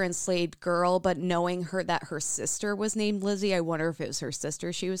another enslaved girl, but knowing that her sister was named Lizzie, I wonder if it was her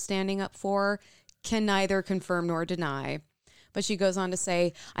sister she was standing up for. Can neither confirm nor deny. But she goes on to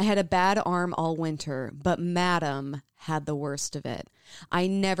say, I had a bad arm all winter, but Madam had the worst of it. I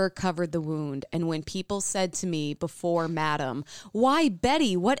never covered the wound, and when people said to me before Madam, why,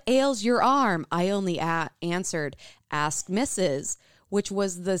 Betty, what ails your arm? I only answered, ask Mrs.,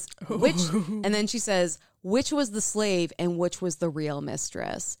 and then she says, which was the slave and which was the real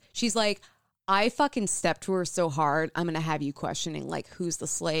mistress? She's like, I fucking stepped to her so hard, I'm going to have you questioning, like, who's the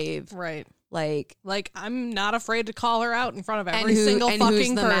slave? Right. Like I'm not afraid to call her out in front of every single fucking who's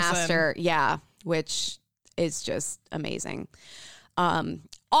the person. Master. Yeah, which is just amazing.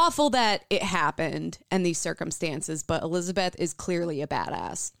 Awful that it happened and these circumstances, but Elizabeth is clearly a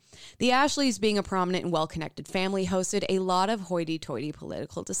badass. The Ashleys, being a prominent and well-connected family, hosted a lot of hoity-toity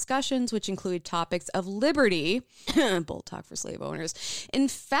political discussions, which include topics of liberty, bold talk for slave owners. In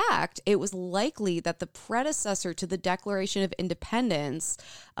fact, it was likely that the predecessor to the Declaration of Independence,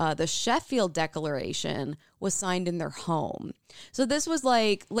 the Sheffield Declaration, was signed in their home. So this was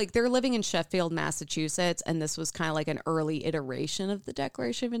like they're living in Sheffield, Massachusetts, and this was kind of like an early iteration of the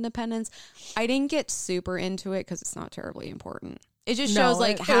Declaration of Independence. I didn't get super into it because it's not terribly important. It just shows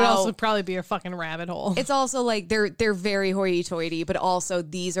like how it would also probably be a fucking rabbit hole. It's also like they're very hoity-toity, but also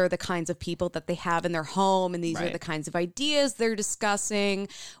these are the kinds of people that they have in their home, and these are the kinds of ideas they're discussing,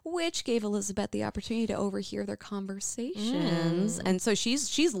 which gave Elizabeth the opportunity to overhear their conversations. And so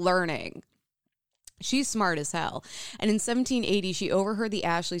she's learning. She's smart as hell. And in 1780, she overheard the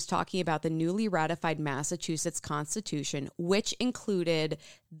Ashleys talking about the newly ratified Massachusetts Constitution, which included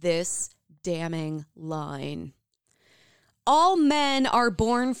this damning line. All men are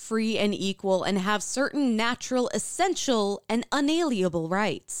born free and equal and have certain natural, essential, and unalienable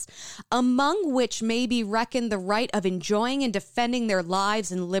rights, among which may be reckoned the right of enjoying and defending their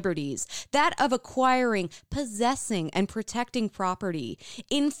lives and liberties, that of acquiring, possessing, and protecting property,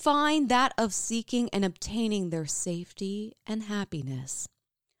 in fine, that of seeking and obtaining their safety and happiness.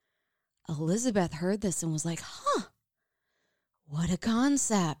 Elizabeth heard this and was like, huh, what a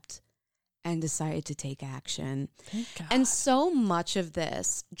concept. and decided to take action. Thank God. And so much of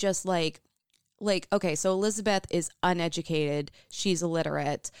this, just like, okay, so Elizabeth is uneducated, she's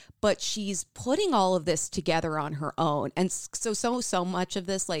illiterate, but she's putting all of this together on her own. And so much of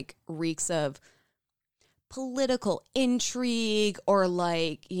this like reeks of political intrigue or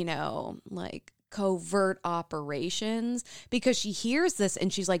like, you know, like covert operations, because she hears this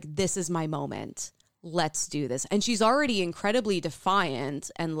and she's like, this is my moment. Let's do this. And she's already incredibly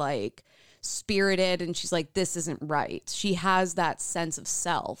defiant and like spirited. And she's like, this isn't right. She has that sense of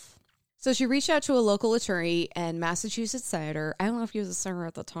self. So she reached out to a local attorney and Massachusetts senator. I don't know if he was a senator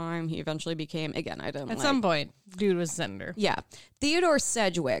at the time. He eventually became, again, I don't know. At some point, dude was senator. Yeah. Theodore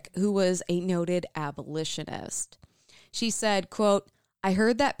Sedgwick, who was a noted abolitionist. She said, quote, I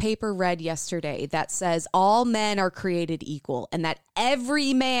heard that paper read yesterday that says all men are created equal and that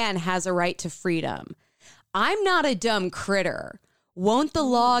every man has a right to freedom. I'm not a dumb critter. Won't the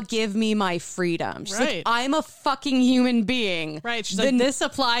law give me my freedom? She's like, I'm a fucking human being. Right. She's like, this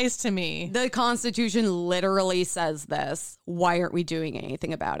applies to me. The Constitution literally says this. Why aren't we doing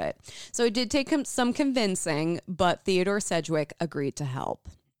anything about it? So it did take some convincing, but Theodore Sedgwick agreed to help.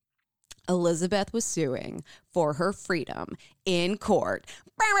 Elizabeth was suing for her freedom in court.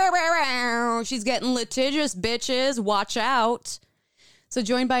 She's getting litigious, bitches. Watch out. So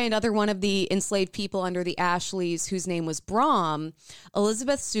joined by another one of the enslaved people under the Ashleys, whose name was Brom,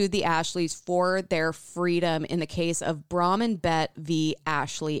 Elizabeth sued the Ashleys for their freedom in the case of Brom and Bet v.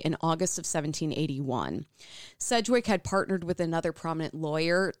 Ashley in August of 1781. Sedgwick had partnered with another prominent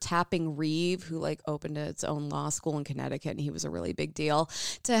lawyer, Tapping Reeve, who like opened its own law school in Connecticut, and he was a really big deal,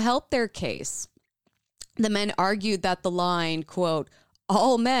 to help their case. The men argued that the line, quote,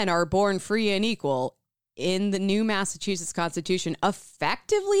 all men are born free and equal, in the new Massachusetts Constitution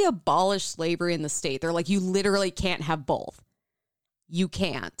effectively abolished slavery in the state. They're like, you literally can't have both. You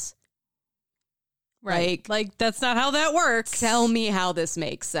can't. Right. Like that's not how that works. Tell me how this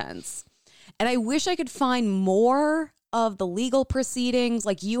makes sense. And I wish I could find more of the legal proceedings.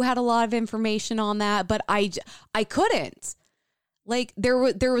 Like you had a lot of information on that, but I couldn't. Like there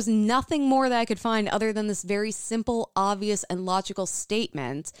was nothing more that I could find other than this very simple, obvious, and logical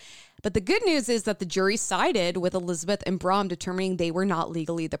statement. But the good news is that the jury sided with Elizabeth and Brom, determining they were not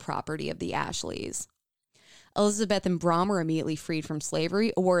legally the property of the Ashleys. Elizabeth and Brom were immediately freed from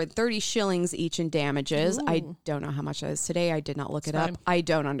slavery, awarded 30 shillings each in damages. Ooh. I don't know how much that is today. I did not look it up. I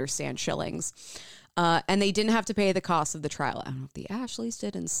don't understand shillings. And they didn't have to pay the cost of the trial. I don't know if the Ashleys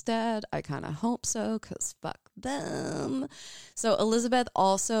did instead. I kind of hope so, because fuck them. So Elizabeth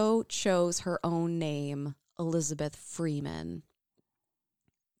also chose her own name, Elizabeth Freeman,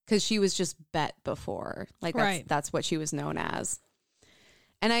 because she was just Bet before. Like that's what she was known as.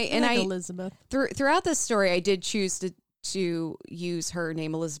 And I Elizabeth. Throughout this story, I did choose to use her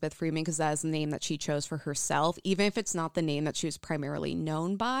name, Elizabeth Freeman, because that is the name that she chose for herself, even if it's not the name that she was primarily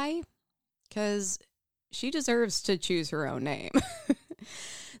known by, because she deserves to choose her own name.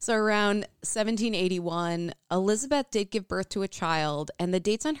 So around 1781, Elizabeth did give birth to a child, and the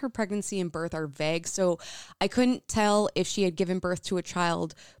dates on her pregnancy and birth are vague, so I couldn't tell if she had given birth to a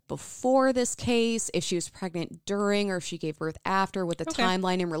child before this case, if she was pregnant during, or if she gave birth after, what the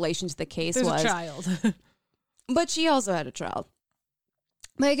timeline in relation to the case was. There's a child. But she also had a child.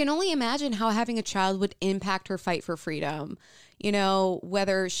 But I can only imagine how having a child would impact her fight for freedom. You know,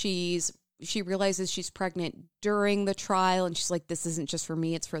 whether she realizes she's pregnant during the trial and she's like, this isn't just for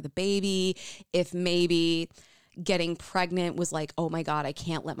me, it's for the baby. If maybe getting pregnant was like, oh my God, I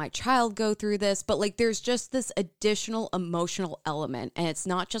can't let my child go through this. But like, there's just this additional emotional element, and it's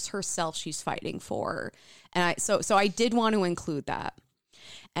not just herself she's fighting for. And so I did want to include that.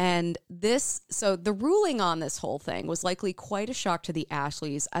 And the ruling on this whole thing was likely quite a shock to the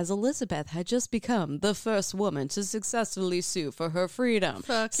Ashleys, as Elizabeth had just become the first woman to successfully sue for her freedom.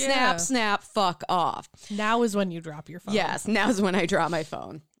 Fuck snap, yeah. snap, fuck off. Now is when you drop your phone. Yes, now is when I drop my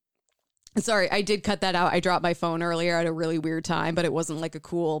phone. Sorry, I did cut that out. I dropped my phone earlier at a really weird time, but it wasn't like a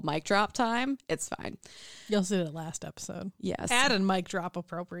cool mic drop time. It's fine. You'll see the last episode. Yes. Add a mic drop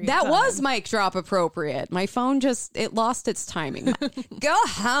appropriate. That time. was mic drop appropriate. My phone it lost its timing. Go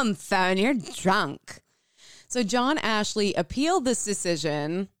home, phone. You're drunk. So John Ashley appealed this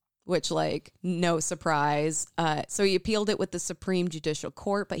decision, which, like, no surprise. So he appealed it with the Supreme Judicial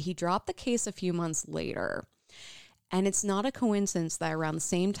Court, but he dropped the case a few months later. And it's not a coincidence that around the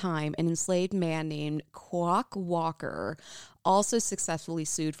same time, an enslaved man named Quock Walker also successfully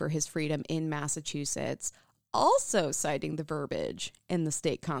sued for his freedom in Massachusetts, also citing the verbiage in the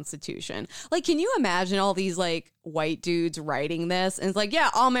state constitution. Like, can you imagine all these, like, white dudes writing this? And it's like, yeah,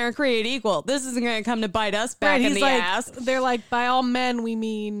 all men are created equal. This isn't going to come to bite us back in the ass. They're like, by all men, we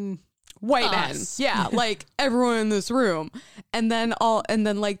mean white men. Yeah, like everyone in this room. And then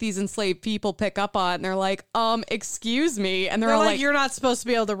like these enslaved people pick up on it and they're like, excuse me. And they're all like, you're not supposed to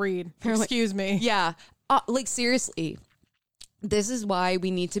be able to read. Excuse me. Yeah. Like seriously, this is why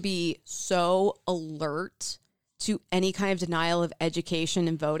we need to be so alert to any kind of denial of education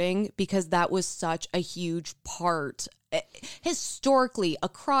and voting, because that was such a huge part. Historically,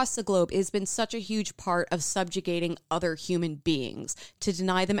 across the globe, it has been such a huge part of subjugating other human beings, to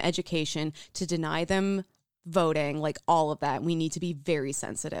deny them education, to deny them voting, like all of that. We need to be very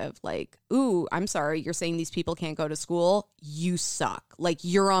sensitive. Like, ooh, I'm sorry, you're saying these people can't go to school? You suck. Like,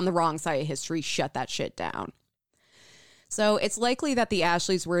 you're on the wrong side of history. Shut that shit down. So it's likely that the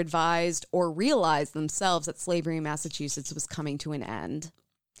Ashleys were advised or realized themselves that slavery in Massachusetts was coming to an end.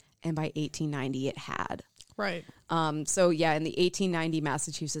 And by 1890, it had. Right. So yeah, in the 1890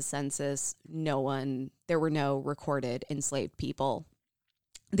 Massachusetts census, there were no recorded enslaved people.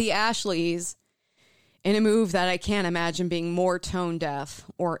 The Ashleys, in a move that I can't imagine being more tone deaf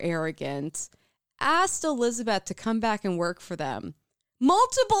or arrogant, asked Elizabeth to come back and work for them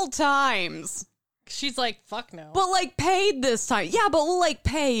multiple times. She's like, fuck no. But like paid this time. Yeah, but we'll like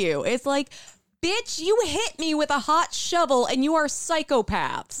pay you. It's like, bitch, you hit me with a hot shovel and you are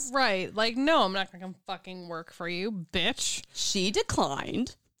psychopaths. Right. Like, no, I'm not going to come fucking work for you, bitch. She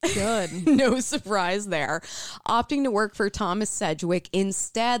declined. Good. No surprise there. Opting to work for Thomas Sedgwick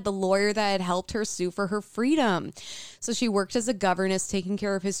instead, the lawyer that had helped her sue for her freedom. So she worked as a governess taking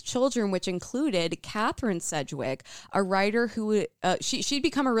care of his children, which included Catherine Sedgwick, a writer who she'd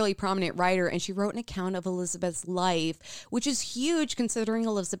become a really prominent writer, and she wrote an account of Elizabeth's life, which is huge considering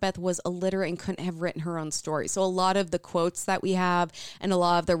Elizabeth was illiterate and couldn't have written her own story. So a lot of the quotes that we have and a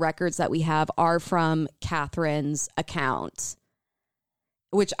lot of the records that we have are from Catherine's account.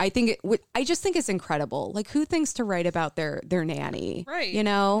 Which I just think it's incredible. Like, who thinks to write about their nanny? Right. You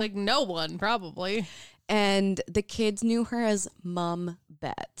know? Like, no one, probably. And the kids knew her as Mum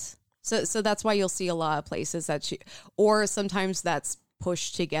Bet. So that's why you'll see a lot of places that or sometimes that's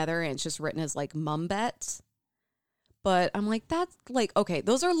pushed together and it's just written as like Mum Bet. But I'm like, that's like, okay,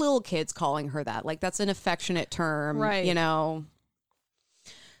 those are little kids calling her that. Like, that's an affectionate term, right? You know?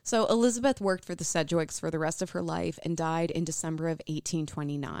 So Elizabeth worked for the Sedgwicks for the rest of her life and died in December of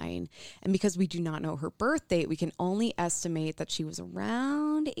 1829. And because we do not know her birth date, we can only estimate that she was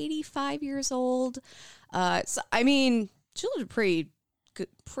around 85 years old. So I mean, she lived a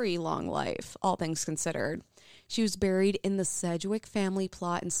pretty long life, all things considered. She was buried in the Sedgwick family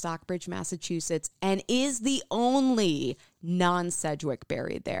plot in Stockbridge, Massachusetts, and is the only non-Sedgwick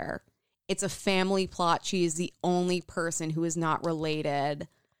buried there. It's a family plot. She is the only person who is not related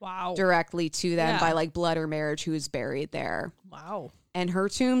directly to them by like blood or marriage who is buried there. Wow. And her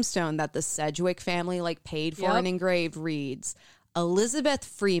tombstone that the Sedgwick family like paid for and engraved reads, Elizabeth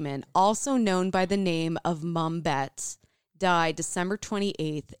Freeman, also known by the name of Mum Bet, died December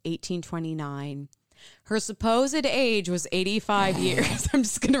 28th, 1829. Her supposed age was 85 years. I'm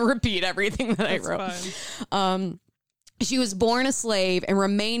just going to repeat everything that I wrote. Fine. She was born a slave and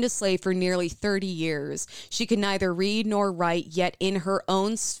remained a slave for nearly 30 years. She could neither read nor write, yet in her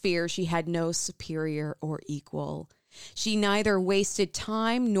own sphere she had no superior or equal. She neither wasted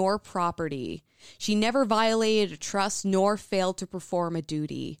time nor property. She never violated a trust nor failed to perform a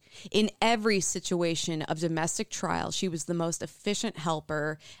duty. In every situation of domestic trial, she was the most efficient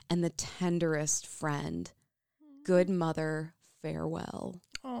helper and the tenderest friend. Good mother, farewell.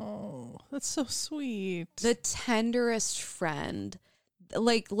 Oh, that's so sweet. The tenderest friend.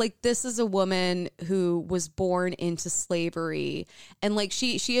 Like this is a woman who was born into slavery, and like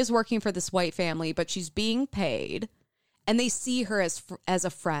she is working for this white family, but she's being paid, and they see her as a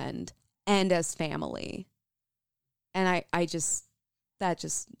friend and as family. And I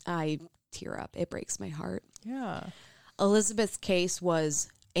tear up. It breaks my heart. Yeah. Elizabeth's case was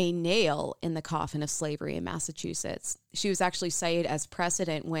a nail in the coffin of slavery in Massachusetts. She was actually cited as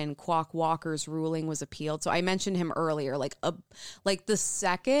precedent when Quock Walker's ruling was appealed. So I mentioned him earlier, like the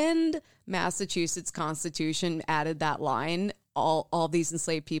second Massachusetts Constitution added that line, all these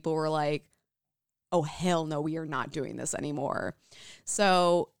enslaved people were like, oh, hell no, we are not doing this anymore.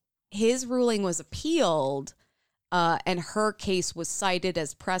 So his ruling was appealed, and her case was cited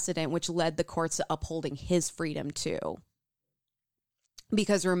as precedent, which led the courts to upholding his freedom too.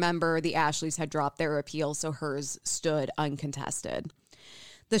 Because remember, the Ashleys had dropped their appeal, so hers stood uncontested.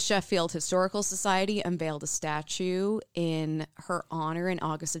 The Sheffield Historical Society unveiled a statue in her honor in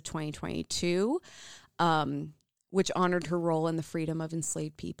August of 2022, which honored her role in the freedom of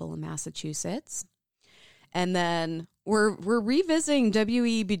enslaved people in Massachusetts. And then we're revisiting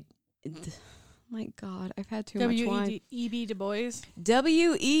my God, I've had too much wine. W.E.B. Du Bois.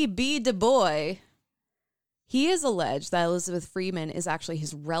 W.E.B. Du Bois. He has alleged that Elizabeth Freeman is actually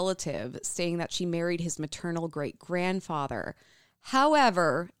his relative, saying that she married his maternal great-grandfather.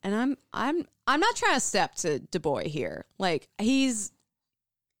 However, and I'm not trying to step to Du Bois here. Like, he's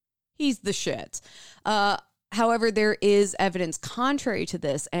the shit. However, there is evidence contrary to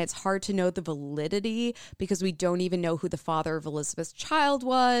this, and it's hard to know the validity because we don't even know who the father of Elizabeth's child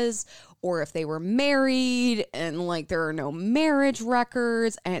was or if they were married, and like there are no marriage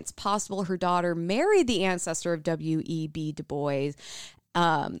records, and it's possible her daughter married the ancestor of W.E.B. Du Bois,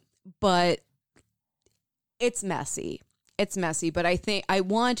 but it's messy. It's messy, but I think I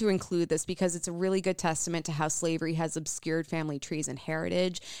want to include this because it's a really good testament to how slavery has obscured family trees and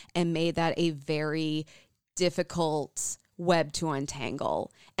heritage and made that a very difficult web to untangle,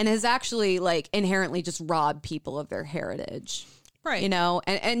 and has actually like inherently just robbed people of their heritage. Right. You know,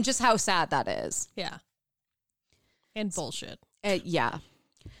 and just how sad that is. Yeah. And bullshit. Yeah.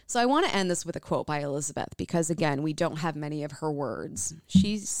 So I want to end this with a quote by Elizabeth because, again, we don't have many of her words.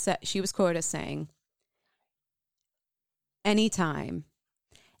 She was quoted as saying, Anytime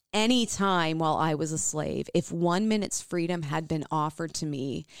while I was a slave, if 1 minute's freedom had been offered to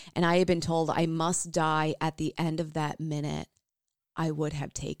me and I had been told I must die at the end of that minute, I would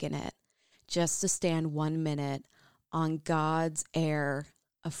have taken it. Just to stand 1 minute on God's air,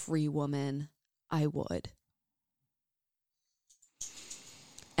 a free woman, I would.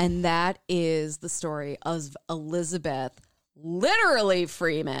 And that is the story of Elizabeth, literally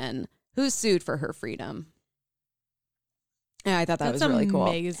Freeman, who sued for her freedom. And I thought that was really cool.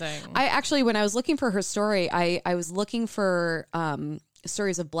 Amazing. I actually, when I was looking for her story, I was looking for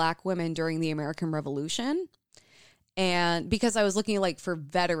stories of Black women during the American Revolution. And because I was looking like for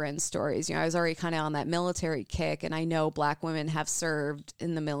veteran stories, you know, I was already kind of on that military kick. And I know Black women have served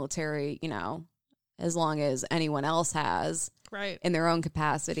in the military, you know, as long as anyone else has, right, in their own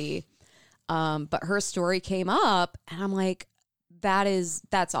capacity. But her story came up and I'm like,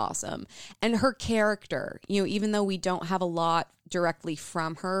 that's awesome. And her character, you know, even though we don't have a lot directly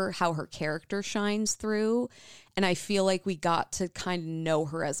from her, how her character shines through. And I feel like we got to kind of know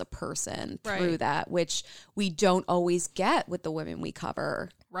her as a person through that, which we don't always get with the women we cover.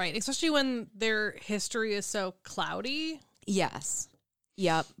 Right. Especially when their history is so cloudy. Yes.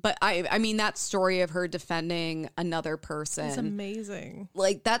 Yep. But I mean, that story of her defending another person. It's amazing.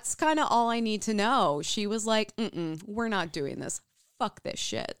 Like, that's kind of all I need to know. She was like, we're not doing this. Fuck this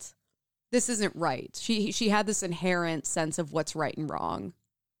shit. This isn't right. She had this inherent sense of what's right and wrong.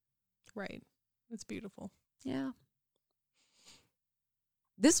 Right. It's beautiful. Yeah.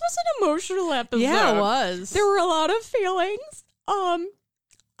 This was an emotional episode. Yeah, it was. There were a lot of feelings.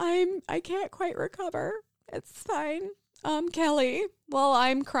 I can't quite recover. It's fine. Kelly, while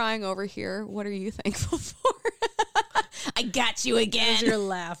I'm crying over here, what are you thankful for? I got you again. As you're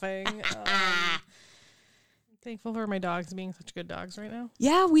laughing. Thankful for my dogs being such good dogs right now.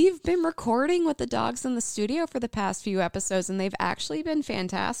 Yeah, we've been recording with the dogs in the studio for the past few episodes, and they've actually been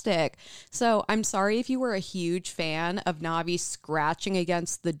fantastic. So I'm sorry if you were a huge fan of Navi scratching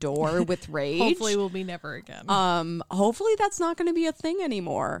against the door with rage. Hopefully we'll be never again. Hopefully that's not going to be a thing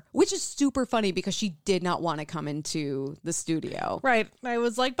anymore, which is super funny because she did not want to come into the studio. Right. I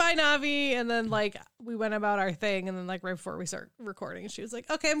was like, bye, Navi. And then like we went about our thing, and then like right before we start recording, she was like,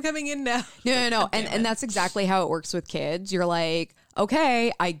 okay, I'm coming in now. No. And that's exactly how it works with kids. You're like,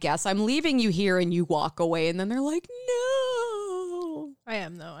 okay, I guess I'm leaving you here, and you walk away, and then they're like, no. I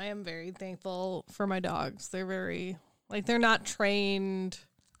am, though. I am very thankful for my dogs. They're very, like, they're not trained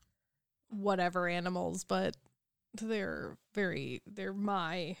whatever animals, but they're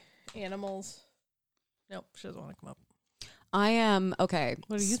my animals. Nope, she doesn't want to come up. I am, okay.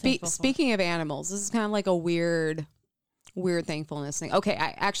 What are you thankful for? Speaking of animals, this is kind of like a weird thankfulness thing. Okay,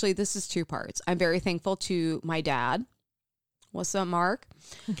 actually, this is two parts. I'm very thankful to my dad. What's up, Mark?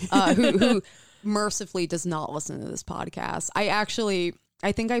 Who mercifully does not listen to this podcast.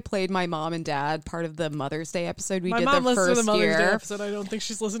 I think I played my mom and dad part of the Mother's Day episode we did the first year. My mom listened to the Mother's Day episode. I don't think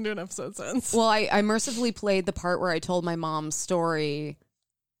she's listened to an episode since. Well, I mercifully played the part where I told my mom's story,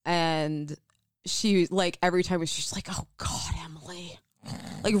 and she, like, every time she's like, oh God, Emily.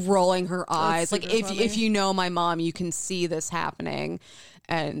 Like rolling her eyes. Like if you know my mom, you can see this happening.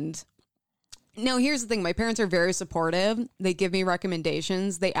 And no, here's the thing. My parents are very supportive. They give me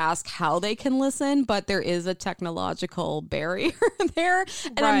recommendations. They ask how they can listen, but there is a technological barrier there.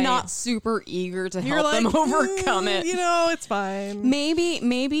 And I'm not super eager to help them overcome it. You know, it's fine.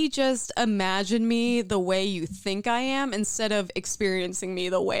 Maybe just imagine me the way you think I am instead of experiencing me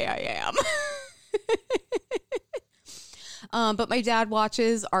the way I am. But my dad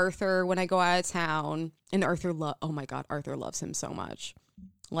watches Arthur when I go out of town, and Arthur loves him so much.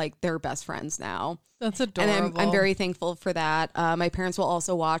 Like, they're best friends now. That's adorable. And I'm very thankful for that. My parents will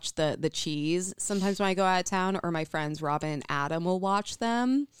also watch the Cheese sometimes when I go out of town, or my friends Robin and Adam will watch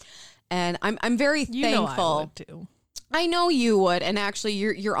them. And I'm very thankful. You know I would too. I know you would. And actually,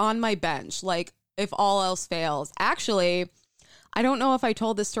 you're on my bench. Like, if all else fails. Actually, I don't know if I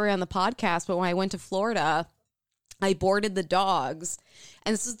told this story on the podcast, but when I went to Florida, I boarded the dogs.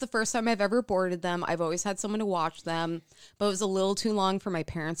 And this is the first time I've ever boarded them. I've always had someone to watch them, but it was a little too long for my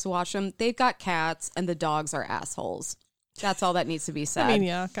parents to watch them. They've got cats, and the dogs are assholes. That's all that needs to be said. I mean,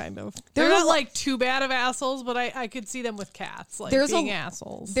 yeah, kind of. They're not like too bad of assholes, but I could see them with cats, like being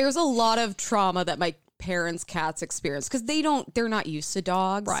assholes. There's a lot of trauma that my parents' cats experience because they're not used to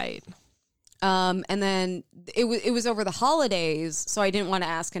dogs. Right. And then it was over the holidays, so I didn't want to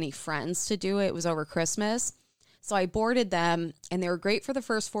ask any friends to do it. It was over Christmas. So I boarded them, and they were great for the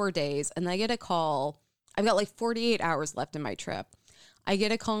first 4 days. And I get a call. I've got like 48 hours left in my trip. I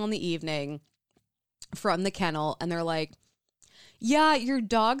get a call in the evening from the kennel, and they're like, yeah, your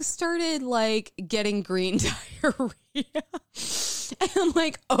dog started like getting green diarrhea. And I'm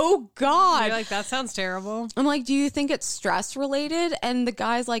like, oh God. You're like, that sounds terrible. I'm like, do you think it's stress related? And the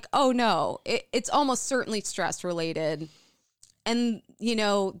guy's like, oh no, it's almost certainly stress related. And, you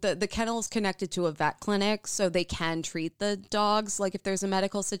know, the kennel is connected to a vet clinic, so they can treat the dogs, like if there's a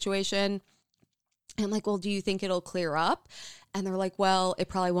medical situation. And I'm like, well, do you think it'll clear up? And they're like, well, it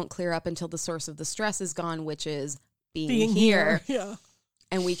probably won't clear up until the source of the stress is gone, which is being here. Yeah.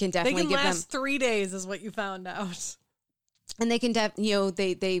 And we can definitely give them... They can last 3 days is what you found out. And they can,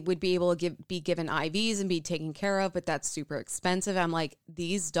 they would be able to be given IVs and be taken care of, but that's super expensive. I'm like,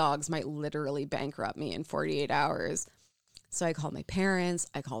 these dogs might literally bankrupt me in 48 hours. So I called my parents.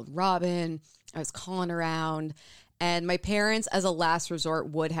 I called Robin. I was calling around. And my parents, as a last resort,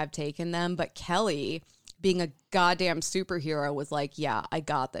 would have taken them. But Kelly, being a goddamn superhero, was like, yeah, I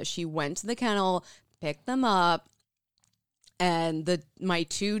got this. She went to the kennel, picked them up. And my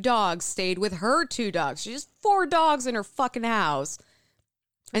 2 dogs stayed with her 2 dogs. She has 4 dogs in her fucking house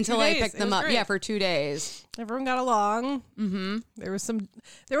until I picked them up. Great. Yeah, for 2 days. Everyone got along. Mm-hmm. There wasn't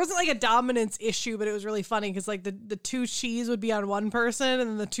like a dominance issue, but it was really funny because like the 2 Cheese would be on one person and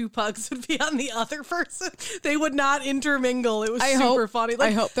then the 2 pugs would be on the other person. They would not intermingle. It was super funny. Like,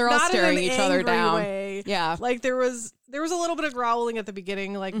 I hope they're all staring each other down. Way. Yeah. Like there was a little bit of growling at the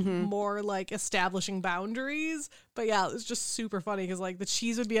beginning, like more like establishing boundaries. But yeah, it was just super funny because like the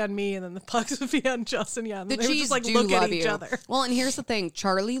Cheese would be on me and then the pugs would be on Justin. Yeah, and the they would Cheese just like do look love at each you. other. Well, and here's the thing: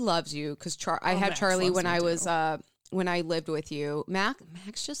 Charlie loves you because I had Max Charlie loves when me I too. was when I lived with you.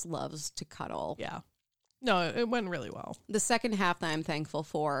 Max just loves to cuddle. Yeah, no, it went really well. The second half that I'm thankful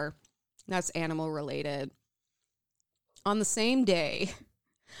for, that's animal related. On the same day,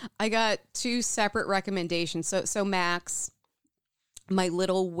 I got 2 separate recommendations. So Max, my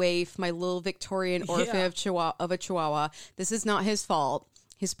little waif, my little Victorian orphan of a Chihuahua. This is not his fault.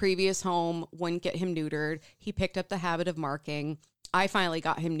 His previous home wouldn't get him neutered. He picked up the habit of marking. I finally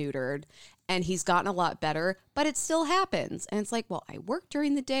got him neutered, and he's gotten a lot better, but it still happens. And it's like, well, I work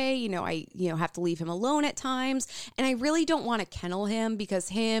during the day, I have to leave him alone at times, and I really don't want to kennel him because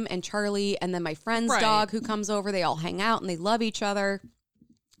him and Charlie and then my friend's dog who comes over, they all hang out and they love each other.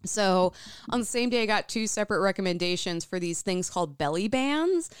 So on the same day, I got 2 separate recommendations for these things called belly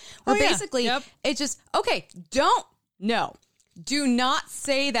bands, where basically it's just, okay, do not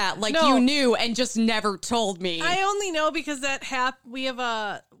say that like you knew and just never told me. I only know because we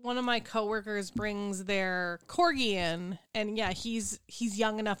have one of my coworkers brings their corgi in, and yeah, he's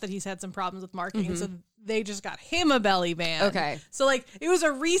young enough that he's had some problems with marking, and so they just got him a belly band. Okay, so like it was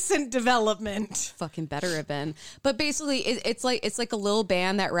a recent development. Fucking better have been, but basically it's like a little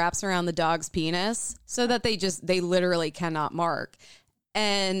band that wraps around the dog's penis so that they literally cannot mark.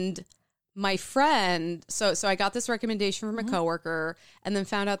 And my friend, so I got this recommendation from a coworker, and then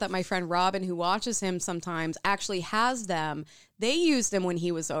found out that my friend Robin, who watches him sometimes, actually has them. They used them when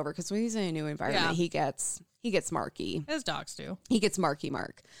he was over because when he's in a new environment, he gets marky. As dogs do. He gets marky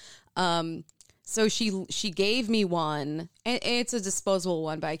mark. So she gave me one, and it's a disposable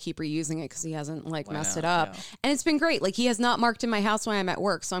one, but I keep reusing it because he hasn't messed it up. Yeah. And it's been great. Like, he has not marked in my house when I'm at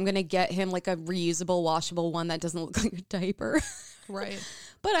work, so I'm going to get him like a reusable, washable one that doesn't look like a diaper. Right.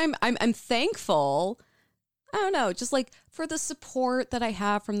 But I'm thankful, I don't know, just like for the support that I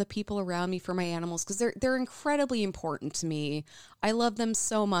have from the people around me for my animals, because they're incredibly important to me. I love them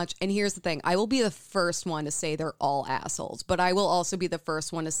so much. And here's the thing, I will be the first one to say they're all assholes, but I will also be the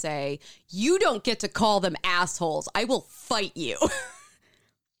first one to say, you don't get to call them assholes. I will fight you.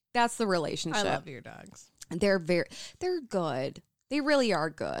 That's the relationship. I love your dogs. They're good. They really are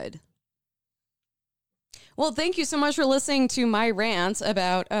good. Well, thank you so much for listening to my rant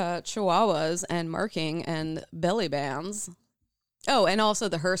about chihuahuas and marking and belly bands. Oh, and also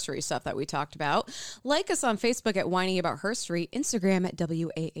the herstory stuff that we talked about. Like us on Facebook at Whining About Herstory, Instagram at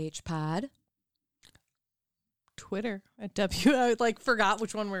WAHpod. Twitter at I forgot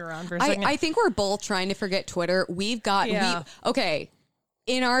which one we were on for a second. I think we're both trying to forget Twitter. Okay.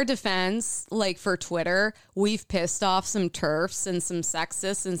 In our defense, like for Twitter, we've pissed off some TERFs and some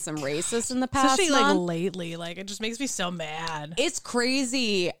sexists and some racists in the past Especially month. like lately. Like it just makes me so mad. It's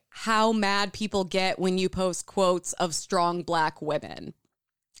crazy how mad people get when you post quotes of strong black women.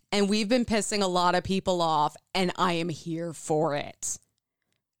 And we've been pissing a lot of people off, and I am here for it.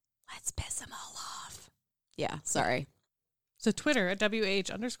 Let's piss them all off. Yeah, sorry. So Twitter at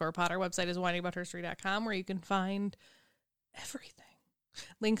WH_pod. Our website is whiningaboutherstory.com, where you can find everything.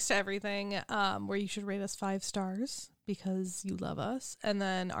 Links to everything, where you should rate us 5 stars because you love us. And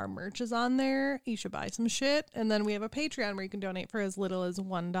then our merch is on there. You should buy some shit. And then we have a Patreon where you can donate for as little as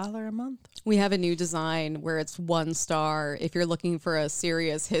 $1 a month. We have a new design where it's 1 star if you're looking for a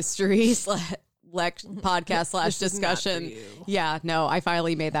serious history podcast / discussion. Yeah, no, I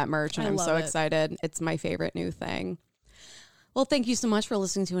finally made that merch and I'm so excited. It's my favorite new thing. Well, thank you so much for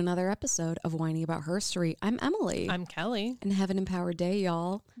listening to another episode of Whining About Herstory. I'm Emily. I'm Kelly. And have an empowered day,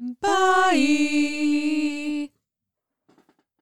 y'all. Bye.